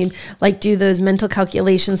vehicle and you like do those mental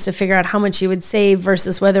calculations to figure out how much you would save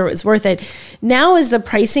versus whether it was worth it. Now, as the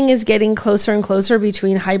pricing is getting closer and closer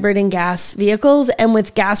between hybrid and gas vehicles, and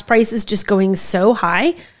with gas prices just going so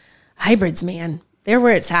high, hybrids, man, they're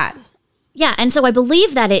where it's at. Yeah, and so I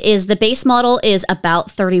believe that it is the base model is about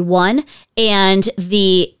 31, and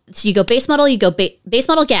so you go base model, base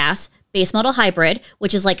model gas, base model hybrid,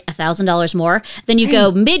 which is like $1,000 more. Then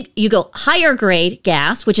you go higher grade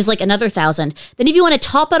gas, which is like another $1,000. Then if you want to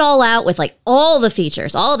top it all out with like all the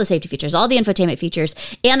features, all the safety features, all the infotainment features,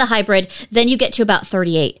 and the hybrid, then you get to about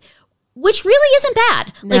 38. Which really isn't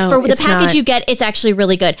bad. Like, for the package you get, it's actually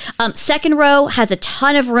really good. Second row has a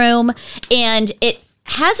ton of room, and it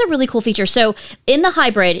has a really cool feature. So in the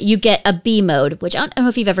hybrid, you get a B mode, which I don't know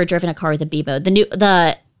if you've ever driven a car with a B mode.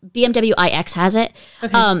 The BMW iX has it.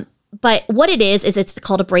 Okay. But what it is it's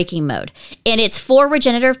called a braking mode, and it's for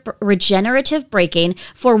regenerative braking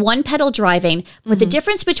for one pedal driving. But the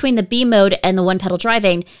difference between the B mode and the one pedal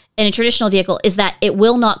driving in a traditional vehicle is that it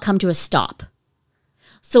will not come to a stop.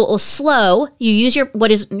 So it will slow. You use what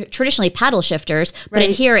is traditionally paddle shifters, but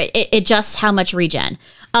in here it adjusts how much regen.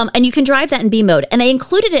 And you can drive that in B mode. And they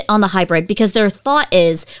included it on the hybrid because their thought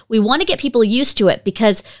is we want to get people used to it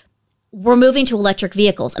because we're moving to electric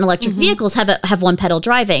vehicles, and electric vehicles have one pedal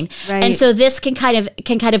driving. Right. And so this can kind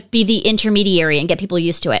of be the intermediary and get people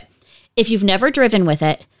used to it. If you've never driven with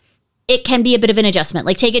it, it can be a bit of an adjustment.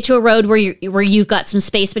 Like, take it to a road where you've got some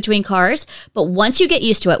space between cars, but once you get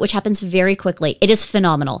used to it, which happens very quickly, it is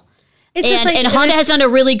phenomenal. And Honda has done a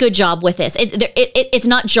really good job with this. It's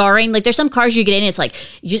not jarring. Like, there's some cars you get in, it's like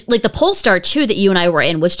the Polestar 2 that you and I were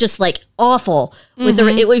in was just like awful. With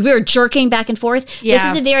we were jerking back and forth. Yeah. This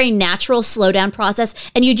is a very natural slowdown process,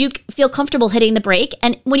 and you do feel comfortable hitting the brake.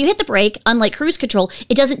 And when you hit the brake, unlike cruise control,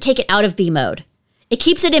 it doesn't take it out of B mode. It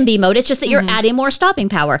keeps it in B mode. It's just that you're adding more stopping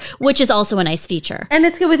power, which is also a nice feature. And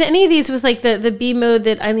it's good with any of these with like the B mode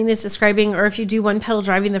that Eileen is describing, or if you do one pedal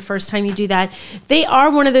driving the first time you do that, they are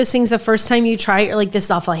one of those things the first time you try it, you're like, this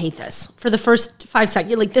is awful, I hate this. For the first 5 seconds,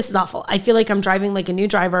 you're like, this is awful. I feel like I'm driving like a new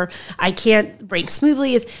driver. I can't brake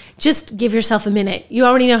smoothly. Just give yourself a minute. You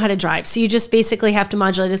already know how to drive. So you just basically have to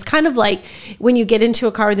modulate. It's kind of like when you get into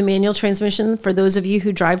a car with a manual transmission, for those of you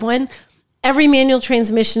who drive one, every manual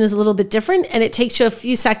transmission is a little bit different, and it takes you a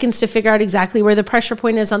few seconds to figure out exactly where the pressure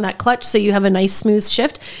point is on that clutch so you have a nice smooth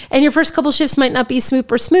shift. And your first couple shifts might not be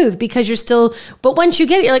super smooth because you're still, but once you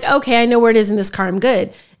get it, you're like, okay, I know where it is in this car, I'm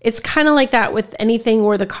good. It's kind of like that with anything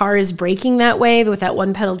where the car is braking that way, with that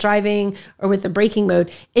one pedal driving or with the braking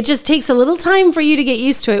mode. It just takes a little time for you to get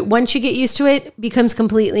used to it. Once you get used to it, it becomes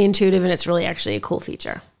completely intuitive, and it's really actually a cool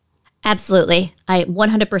feature. Absolutely. I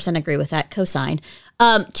 100% agree with that. Cosign.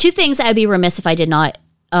 2 things I'd be remiss if I did not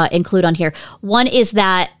include on here. One is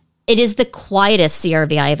that it is the quietest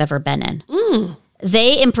CRV I have ever been in.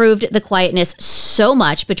 They improved the quietness so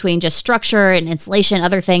much between just structure and insulation,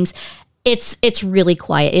 other things. It's really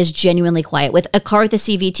quiet. It is genuinely quiet. With a car with a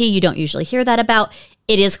CVT, you don't usually hear that about.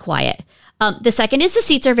 It is quiet. The second is the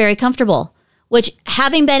seats are very comfortable, which,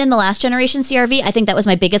 having been in the last generation CRV, I think that was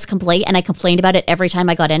my biggest complaint, and I complained about it every time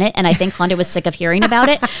I got in it, and I think Honda was sick of hearing about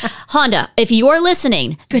it. Honda, if you're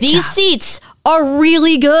listening, these seats are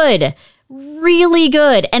really good,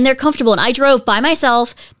 and they're comfortable. And I drove by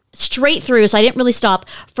myself straight through, so I didn't really stop,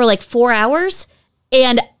 for like 4 hours,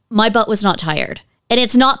 and my butt was not tired. And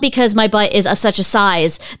it's not because my butt is of such a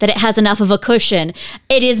size that it has enough of a cushion.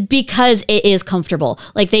 It is because it is comfortable.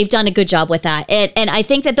 Like, they've done a good job with that. And I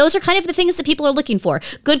think that those are kind of the things that people are looking for.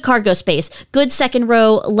 Good cargo space, good second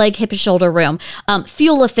row leg, hip, and shoulder room,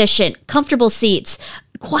 fuel efficient, comfortable seats,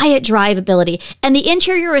 quiet drivability. And the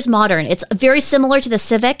interior is modern. It's very similar to the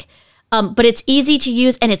Civic, but it's easy to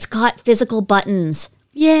use, and it's got physical buttons.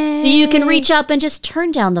 Yeah. So you can reach up and just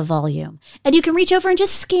turn down the volume. And you can reach over and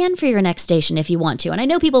just scan for your next station if you want to. And I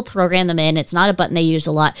know people program them in. It's not a button they use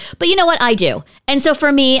a lot. But you know what? I do. And so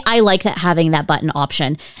for me, I like that, having that button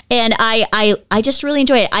option. And I just really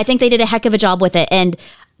enjoy it. I think they did a heck of a job with it. And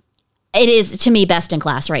it is, to me, best in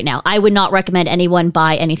class right now. I would not recommend anyone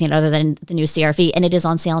buy anything other than the new CRV. And it is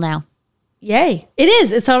on sale now. Yay. It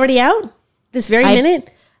is. It's already out this very minute.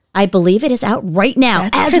 I believe it is out right now.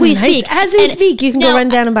 That's as we nice. speak. As we speak, you can go run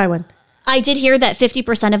down and buy one. I did hear that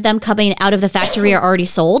 50% of them coming out of the factory are already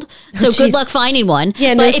sold. So good luck finding one.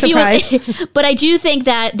 Yeah, no surprise. But I do think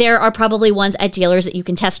that there are probably ones at dealers that you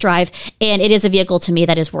can test drive. And it is a vehicle, to me,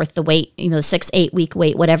 that is worth the wait, the 6-8 week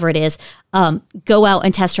wait, whatever it is. Go out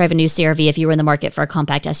and test drive a new CRV if you were in the market for a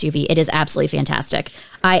compact SUV. It is absolutely fantastic.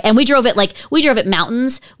 And we drove it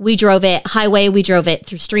mountains, we drove it highway, we drove it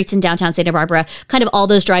through streets in downtown Santa Barbara, kind of all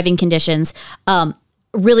those driving conditions.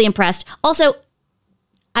 Really impressed. Also,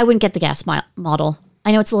 I wouldn't get the gas model.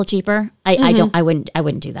 I know it's a little cheaper. I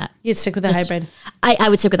wouldn't do that. You'd stick with the hybrid. I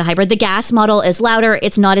would stick with the hybrid. The gas model is louder.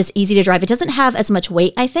 It's not as easy to drive. It doesn't have as much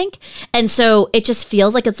weight, I think. And so it just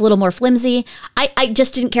feels like it's a little more flimsy. I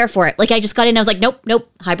just didn't care for it. Like, I just got in and I was like, nope,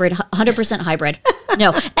 hybrid, 100% hybrid.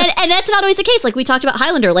 No. And that's not always the case. Like, we talked about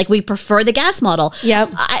Highlander, like, we prefer the gas model.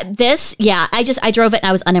 Yep. I drove it and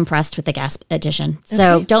I was unimpressed with the gas edition.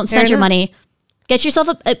 So don't spend your money. Get yourself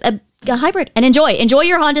a hybrid and enjoy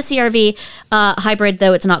your Honda CRV hybrid,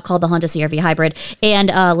 though it's not called the Honda CRV hybrid, and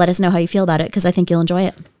let us know how you feel about it, because I think you'll enjoy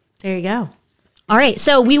it. There you go. All right,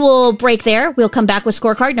 so we will break there. We'll come back with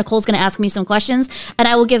scorecard. Nicole's going to ask me some questions, and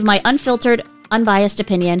I will give my unfiltered, unbiased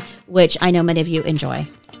opinion, which I know many of you enjoy.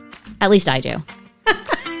 At least I do.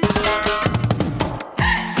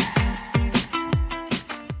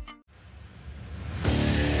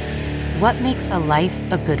 What makes a life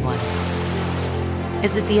a good one?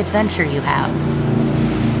 Is it the adventure you have?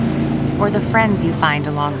 Or the friends you find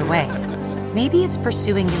along the way? Maybe it's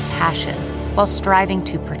pursuing your passion while striving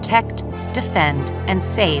to protect, defend, and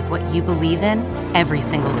save what you believe in every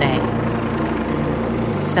single day.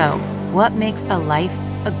 So, what makes a life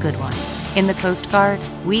a good one? In the Coast Guard,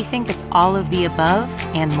 we think it's all of the above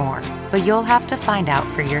and more, but you'll have to find out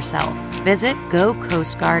for yourself. Visit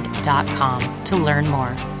gocoastguard.com to learn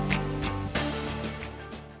more.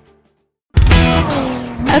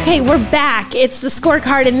 Okay, we're back. It's the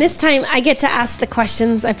scorecard, and this time I get to ask the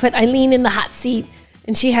questions. I put Eileen in the hot seat,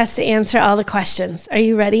 and she has to answer all the questions. Are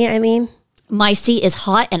you ready, Eileen? My seat is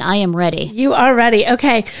hot, and I am ready. You are ready.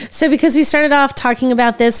 Okay, so because we started off talking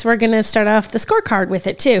about this, we're going to start off the scorecard with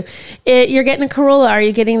it, too. You're getting a Corolla. Are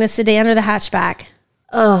you getting the sedan or the hatchback?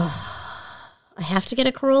 Oh, I have to get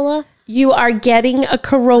a Corolla? You are getting a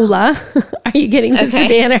Corolla. Are you getting the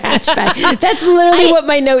sedan or hatchback? That's literally what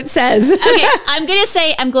my note says. Okay, I'm going to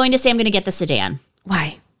say I'm going to get the sedan.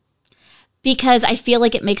 Why? Because I feel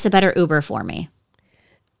like it makes a better Uber for me.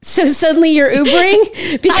 So suddenly you're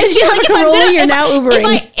Ubering? Because you have a Corolla, you're now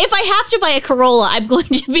Ubering. If I have to buy a Corolla,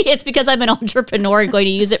 it's because I'm an entrepreneur and going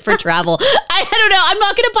to use it for travel. I don't know. I'm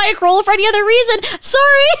not going to buy a Corolla for any other reason.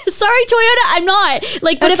 Sorry, Toyota. I'm not.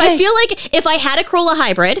 But if I feel like if I had a Corolla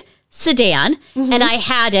hybrid sedan and I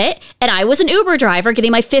had it and I was an Uber driver getting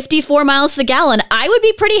my 54 miles to the gallon, I would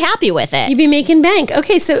be pretty happy with it. You'd be making bank.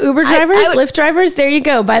 Okay, so Uber drivers, Lyft drivers, there you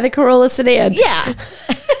go. Buy the Corolla sedan. Yeah.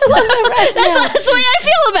 That's the way I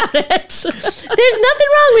feel about it. There's nothing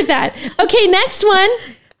wrong with that. Okay, next one.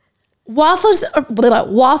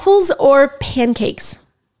 Waffles or pancakes?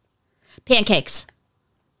 Pancakes.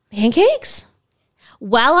 Pancakes?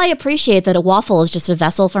 While I appreciate that a waffle is just a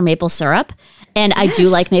vessel for maple syrup, and I do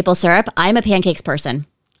like maple syrup, I'm a pancakes person.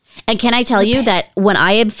 And can I tell you that when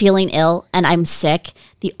I am feeling ill and I'm sick,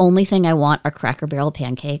 the only thing I want are Cracker Barrel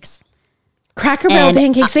pancakes. Cracker Barrel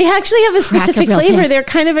pancakes. They actually have a specific flavor. They're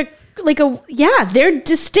kind of they're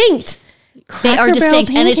distinct. They are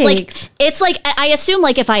distinct. And it's like, I assume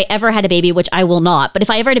like if I ever had a baby, which I will not, but if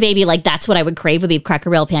I ever had a baby, like that's what I would crave would be Cracker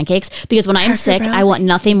Barrel pancakes. Because when I'm sick, I want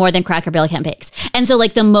nothing more than Cracker Barrel pancakes. And so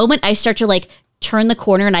like the moment I start to like turn the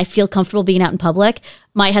corner and I feel comfortable being out in public,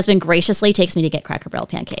 my husband graciously takes me to get Cracker Barrel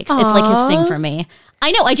pancakes. Aww. It's like his thing for me. I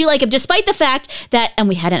know, I do like him, despite the fact that, and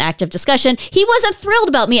we had an active discussion, he wasn't thrilled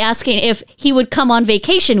about me asking if he would come on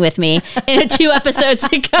vacation with me in 2 episodes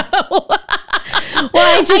ago.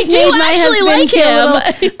 Well,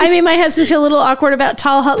 I made my husband feel a little awkward about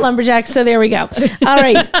tall, hot lumberjacks, so there we go. All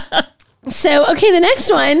right. So, okay, the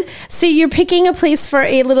next one. So you're picking a place for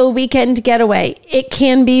a little weekend getaway. It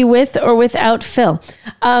can be with or without Phil.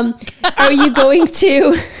 Are you going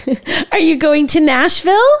to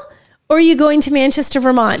Nashville? Or are you going to Manchester,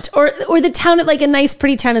 Vermont? Or the town, like a nice,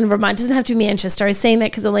 pretty town in Vermont. It doesn't have to be Manchester. I was saying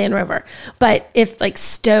that because of Land Rover. But if like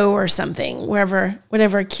Stowe or something, whatever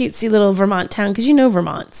cutesy little Vermont town, because you know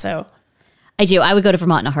Vermont, so. I do. I would go to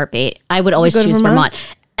Vermont in a heartbeat. I would always choose Vermont.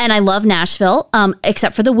 And I love Nashville,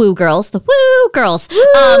 except for the Woo Girls. The Woo Girls.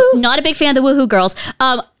 Woo! Not a big fan of the Woohoo Girls.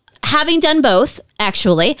 Having done both,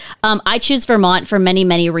 actually, I choose Vermont for many,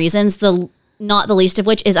 many reasons. Not the least of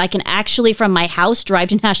which is I can actually, from my house, drive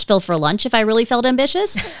to Nashville for lunch if I really felt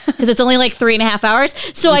ambitious, because it's only like 3.5 hours.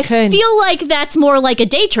 So I feel like that's more like a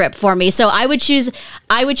day trip for me. So I would choose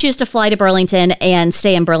to fly to Burlington and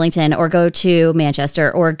stay in Burlington, or go to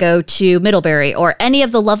Manchester, or go to Middlebury, or any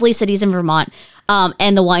of the lovely cities in Vermont,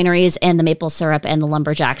 and the wineries and the maple syrup and the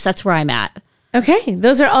Lumberjacks. That's where I'm at. Okay,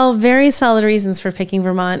 those are all very solid reasons for picking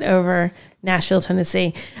Vermont over Nashville,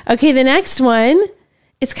 Tennessee. Okay, the next one.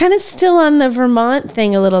 It's kind of still on the Vermont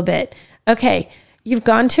thing a little bit. Okay, you've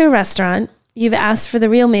gone to a restaurant. You've asked for the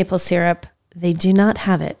real maple syrup. They do not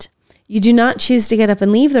have it. You do not choose to get up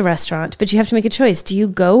and leave the restaurant, but you have to make a choice. Do you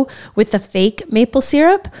go with the fake maple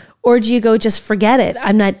syrup, or do you go just forget it?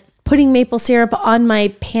 I'm not putting maple syrup on my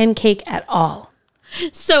pancake at all.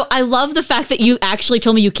 So I love the fact that you actually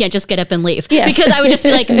told me you can't just get up and leave. Yes. Because I would just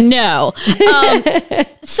be like, no.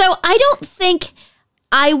 So I don't think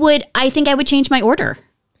I would change my order.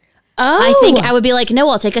 Oh. I think I would be like, no,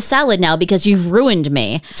 I'll take a salad now because you've ruined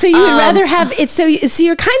me. So you would rather have it. So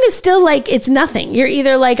you're kind of still like, it's nothing. You're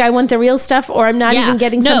either like, I want the real stuff, or I'm not even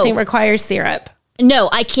getting something that requires syrup. No,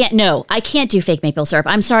 I can't. No, I can't do fake maple syrup.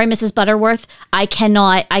 I'm sorry, Mrs. Butterworth. I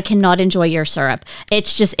cannot enjoy your syrup.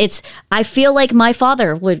 I feel like my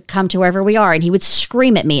father would come to wherever we are and he would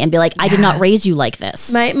scream at me and be like, I did not raise you like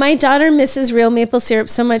this. My daughter misses real maple syrup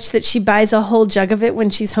so much that she buys a whole jug of it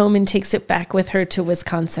when she's home and takes it back with her to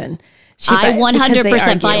Wisconsin. I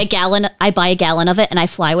 100% buy a gallon. I buy a gallon of it and I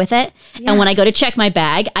fly with it. Yeah. And when I go to check my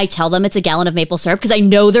bag, I tell them it's a gallon of maple syrup because I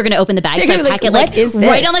know they're going to open the bag. So I pack it like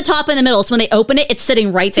right on the top in the middle. So when they open it, it's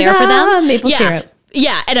sitting right there for them. Maple syrup.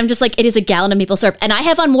 Yeah, and I'm just like, it is a gallon of maple syrup. And I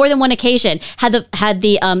have on more than one occasion had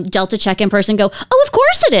the Delta check-in person go, oh, of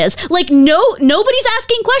course it is. Like, nobody's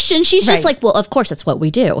asking questions. She's just like, well, of course that's what we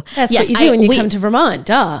do. That's what you do when you come to Vermont.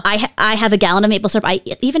 Duh. I have a gallon of maple syrup. I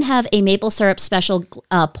even have a maple syrup special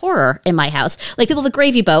pourer in my house. Like people have a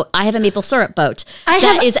gravy boat. I have a maple syrup boat.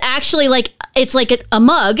 Is actually like, it's like a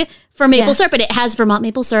mug for maple syrup, and it has Vermont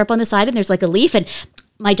maple syrup on the side, and there's like a leaf, and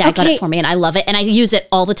my dad got it for me, and I love it, and I use it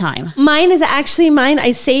all the time. Mine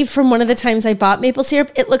I saved from one of the times I bought maple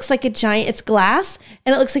syrup. It looks like it's glass,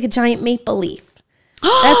 and it looks like a giant maple leaf.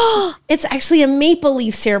 It's actually a maple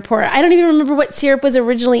leaf syrup pourer. I don't even remember what syrup was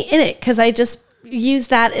originally in it, because I just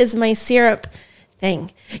used that as my syrup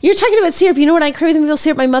thing. You're talking about syrup. You know what I crave with maple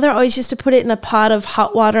syrup? My mother always used to put it in a pot of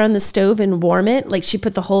hot water on the stove and warm it. Like she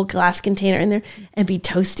put the whole glass container in there and be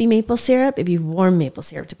toasty maple syrup. It'd be warm maple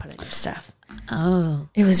syrup to put in your stuff. Oh.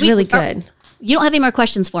 It was really good. You don't have any more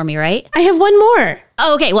questions for me, right? I have one more.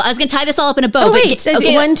 Oh, okay. Well, I was going to tie this all up in a bow. Oh, wait.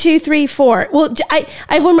 Okay. 1, 2, 3, 4. Well, I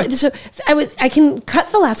have one more. So I can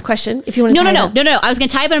cut the last question if you want to. No. I was going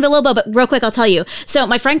to tie up in a little bow, but real quick, I'll tell you. So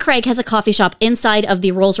my friend Craig has a coffee shop inside of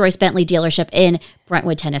the Rolls-Royce Bentley dealership in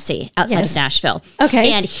Brentwood, Tennessee, outside of Nashville.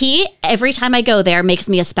 Okay. And he, every time I go there, makes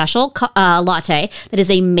me a special latte that is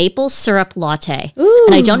a maple syrup latte. Ooh.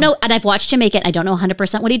 And I don't know, and I've watched him make it. I don't know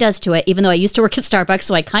 100% what he does to it, even though I used to work at Starbucks,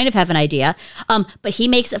 so I kind of have an idea. But he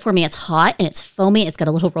makes it for me. It's hot and it's foamy. It's got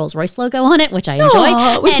a little Rolls-Royce logo on it, which I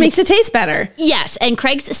enjoy. Which makes it taste better. Yes. And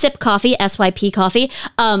Craig's Sip Coffee, SYP Coffee.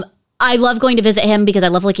 I love going to visit him because I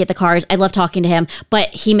love looking at the cars. I love talking to him, but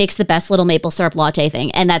he makes the best little maple syrup latte thing.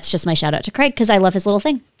 And that's just my shout out to Craig because I love his little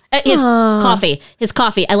thing. His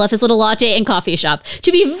coffee. I love his little latte and coffee shop.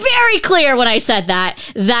 To be very clear when I said that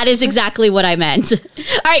is exactly what I meant. All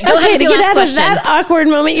right, go ahead with your last question. Of that awkward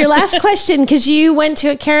moment, your last question, because you went to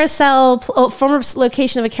a carousel, former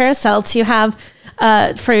location of a carousel to have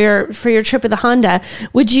for your trip with the Honda.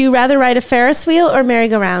 Would you rather ride a Ferris wheel or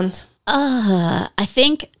merry-go-round? I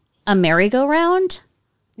think a merry-go-round.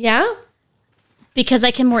 Yeah? Because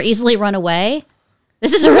I can more easily run away.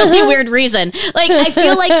 This is a really weird reason. Like, I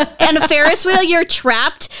feel like on a Ferris wheel, you're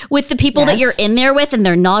trapped with the people that you're in there with, and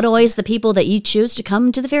they're not always the people that you choose to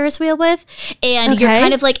come to the Ferris wheel with. And you're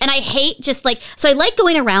kind of like, and I hate just like, so I like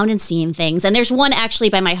going around and seeing things. And there's one actually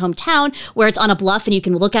by my hometown where it's on a bluff and you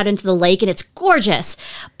can look out into the lake and it's gorgeous.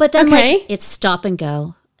 But then like, it's stop and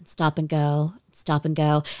go, and stop and go, stop and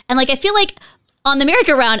go. And like, I feel like on the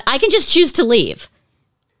merry-go-round, I can just choose to leave.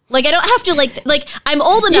 Like, I don't have to, like I'm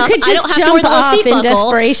old enough. You could just I don't have to wear the little seat buckle.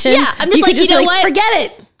 Desperation. Yeah, I'm just like, you know what? Forget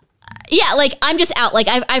it. Yeah, like, I'm just out. Like,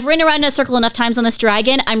 I've ridden around in a circle enough times on this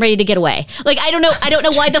dragon. I'm ready to get away. Like, I don't know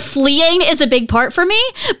why the fleeing is a big part for me,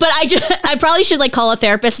 but I probably should, like, call a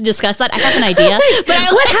therapist and discuss that. I have an idea.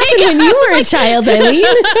 But what happened when you were a child, Eileen?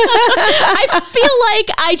 I feel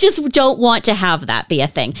like I just don't want to have that be a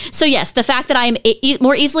thing. So, yes, the fact that I'm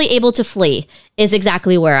more easily able to flee is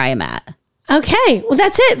exactly where I am at. Okay, well,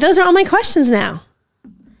 that's it. Those are all my questions now.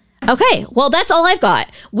 Okay, well, that's all I've got.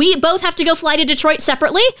 We both have to go fly to Detroit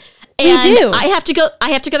separately. And we do. I have to go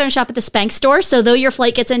there and shop at the Spank store. So though your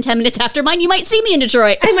flight gets in 10 minutes after mine, you might see me in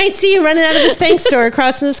Detroit. I might see you running out of the Spank store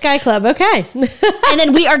across from the Sky Club. Okay. And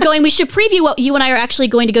then we should preview what you and I are actually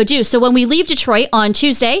going to go do. So when we leave Detroit on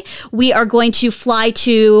Tuesday, we are going to fly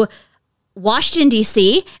to Washington,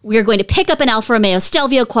 D.C. We are going to pick up an Alfa Romeo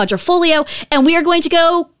Stelvio Quadrifoglio, and we are going to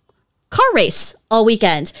go car race all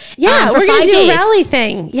weekend. Yeah, we're going to do a rally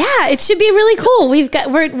thing. Yeah, it should be really cool.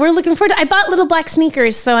 We're looking forward to I bought little black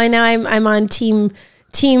sneakers, so I know I'm on team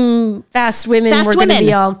Fast Women. We're going to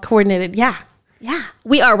be all coordinated. Yeah.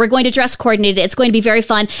 We are. We're going to dress coordinated. It's going to be very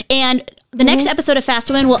fun. And the next episode of Fast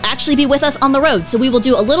Women will actually be with us on the road. So we will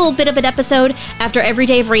do a little bit of an episode after every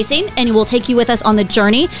day of racing, and we'll take you with us on the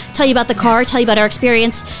journey, tell you about the car, tell you about our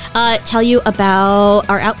experience, tell you about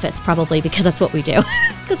our outfits, probably, because that's what we do.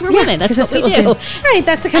 Because we're women. That's what we do. Right.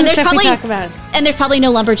 That's the kind of stuff we talk about. And there's probably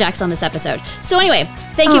no Lumberjacks on this episode. So anyway,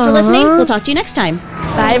 thank you for listening. We'll talk to you next time.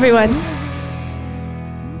 Bye, everyone.